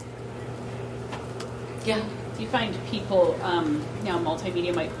 Yeah. Do you find people, now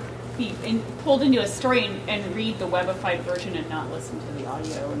multimedia might be pulled into a story and read the webified version and not listen to the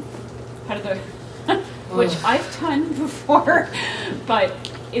audio? And how do which I've done before, but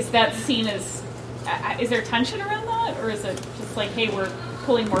is that seen as, is there tension around that? Or is it just like, hey, we're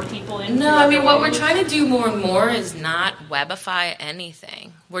pulling more people in? No, I mean, what we're trying to do more and more is not webify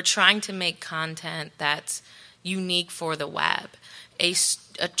anything. We're trying to make content that's unique for the web. A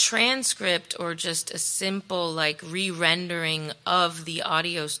transcript or just a simple like re-rendering of the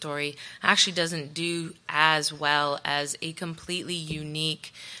audio story actually doesn't do as well as a completely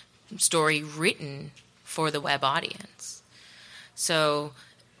unique story written for the web audience. So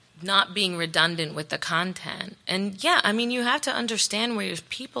not being redundant with the content. And yeah, I mean, you have to understand where your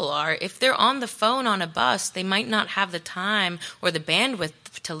people are. If they're on the phone on a bus, they might not have the time or the bandwidth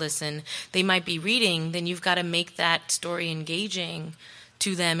to listen. They might be reading. Then you've got to make that story engaging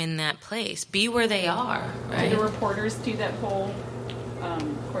to them in that place. Be where they are, right? Do the reporters do that whole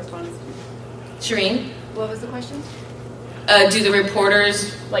correspondence? Shireen? What was the question? Do the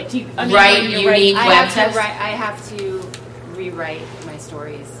reporters write unique web text? I have to rewrite my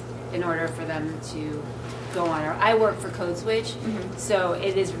stories in order for them to go on. I work for Code Switch, so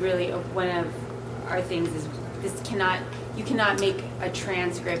it is really one of our things is you cannot make a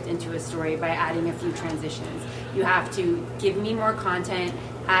transcript into a story by adding a few transitions. You have to give me more content,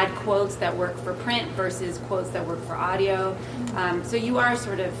 add quotes that work for print versus quotes that work for audio. So you are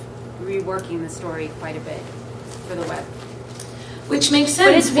sort of reworking the story quite a bit for the web. Which makes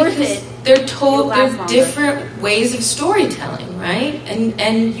sense, but it's worth it. They're different ways of storytelling, right?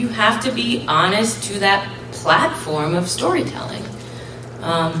 And you have to be honest to that platform of storytelling.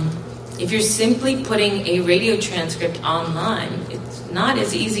 If you're simply putting a radio transcript online, it's not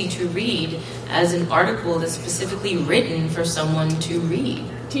as easy to read as an article that's specifically written for someone to read.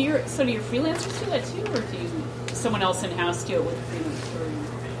 Do your freelancers do that too, or does someone else in-house do it with the freelancers?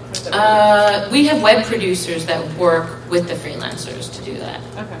 We have web producers that work with the freelancers to do that.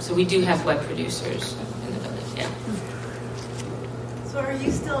 Okay. So we do have web producers in the building, yeah. So are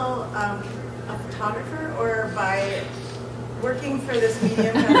you still a photographer, or by working for this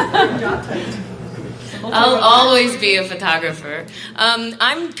medium has your job title? I'll always be a photographer.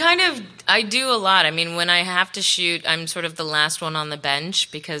 I do a lot. I mean, when I have to shoot, I'm sort of the last one on the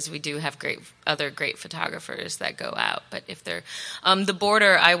bench because we do have other great photographers that go out. But if they're the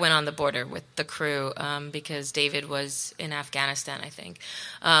border, I went on the border with the crew because David was in Afghanistan, I think.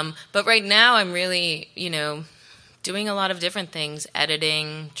 But right now, I'm really, doing a lot of different things: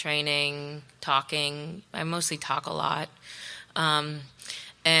 editing, training, talking. I mostly talk a lot.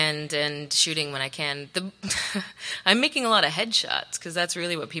 And shooting when I can. I'm making a lot of headshots because that's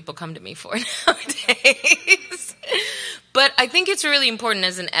really what people come to me for nowadays. But I think it's really important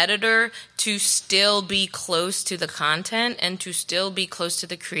as an editor to still be close to the content and to still be close to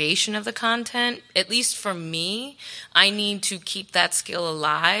the creation of the content. At least for me, I need to keep that skill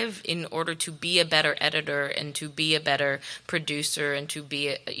alive in order to be a better editor and to be a better producer and to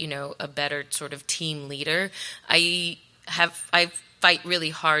be a better sort of team leader. I fight really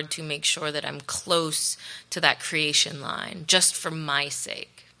hard to make sure that I'm close to that creation line, just for my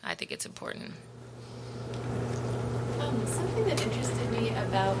sake. I think it's important. Something that interested me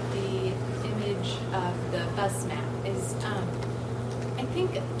about the image of the bus map is, I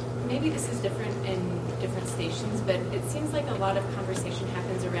think maybe this is different in different stations, but it seems like a lot of conversation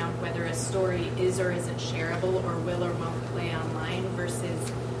happens around whether a story is or isn't shareable or will or won't play online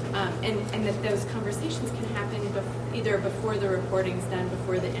versus and that those conversations can happen either before the reporting's done,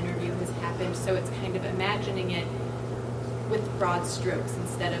 before the interview has happened. So it's kind of imagining it with broad strokes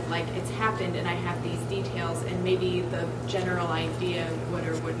instead of like it's happened and I have these details and maybe the general idea would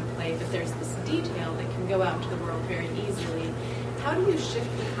or wouldn't play, but there's this detail that can go out into the world very easily. How do you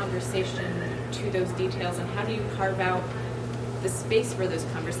shift the conversation to those details, and how do you carve out the space for those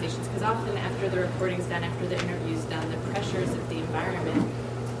conversations? Because often after the recording's done, after the interview's done, the pressures of the environment,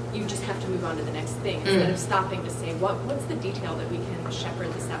 you just have to move on to the next thing instead of stopping to say, what's the detail that we can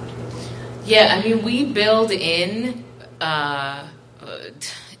shepherd this out to people? Yeah, I mean, we build in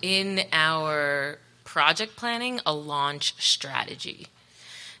our project planning a launch strategy.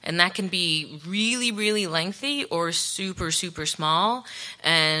 And that can be really, really lengthy or super, super small.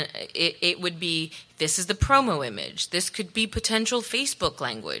 And it would be, this is the promo image. This could be potential Facebook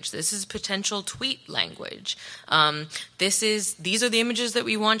language. This is potential tweet language. These are the images that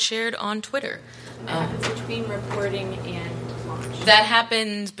we want shared on Twitter. That happens between reporting and launch. That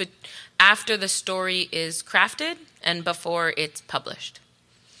happens after the story is crafted and before it's published.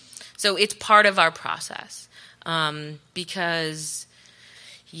 So it's part of our process. Because...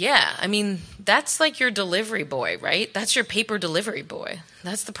 yeah, I mean, that's like your delivery boy, right? That's your paper delivery boy.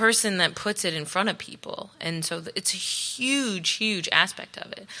 That's the person that puts it in front of people. And so it's a huge, huge aspect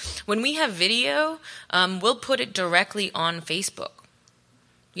of it. When we have video, we'll put it directly on Facebook,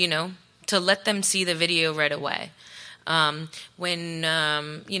 to let them see the video right away.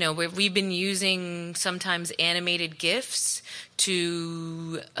 We've been using sometimes animated GIFs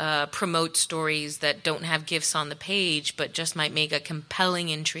to promote stories that don't have GIFs on the page, but just might make a compelling,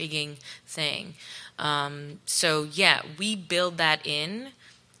 intriguing thing. So yeah, we build that in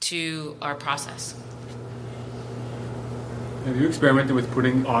to our process. Have you experimented with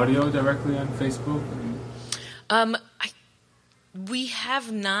putting audio directly on Facebook? We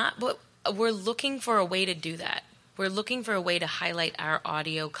have not, but we're looking for a way to do that. We're looking for a way to highlight our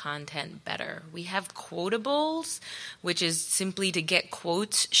audio content better. We have quotables, which is simply to get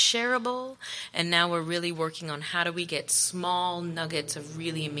quotes shareable, and now we're really working on how do we get small nuggets of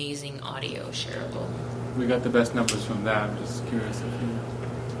really amazing audio shareable. We got the best numbers from that. I'm just curious if you...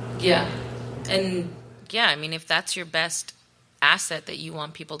 Yeah. And yeah, I mean, if that's your best asset that you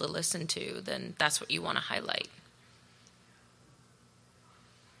want people to listen to, then that's what you want to highlight.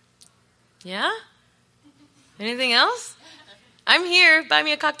 Yeah? Anything else? I'm here. Buy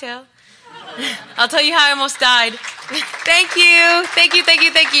me a cocktail. I'll tell you how I almost died. Thank you. Thank you, thank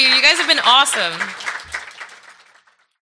you, thank you. You guys have been awesome.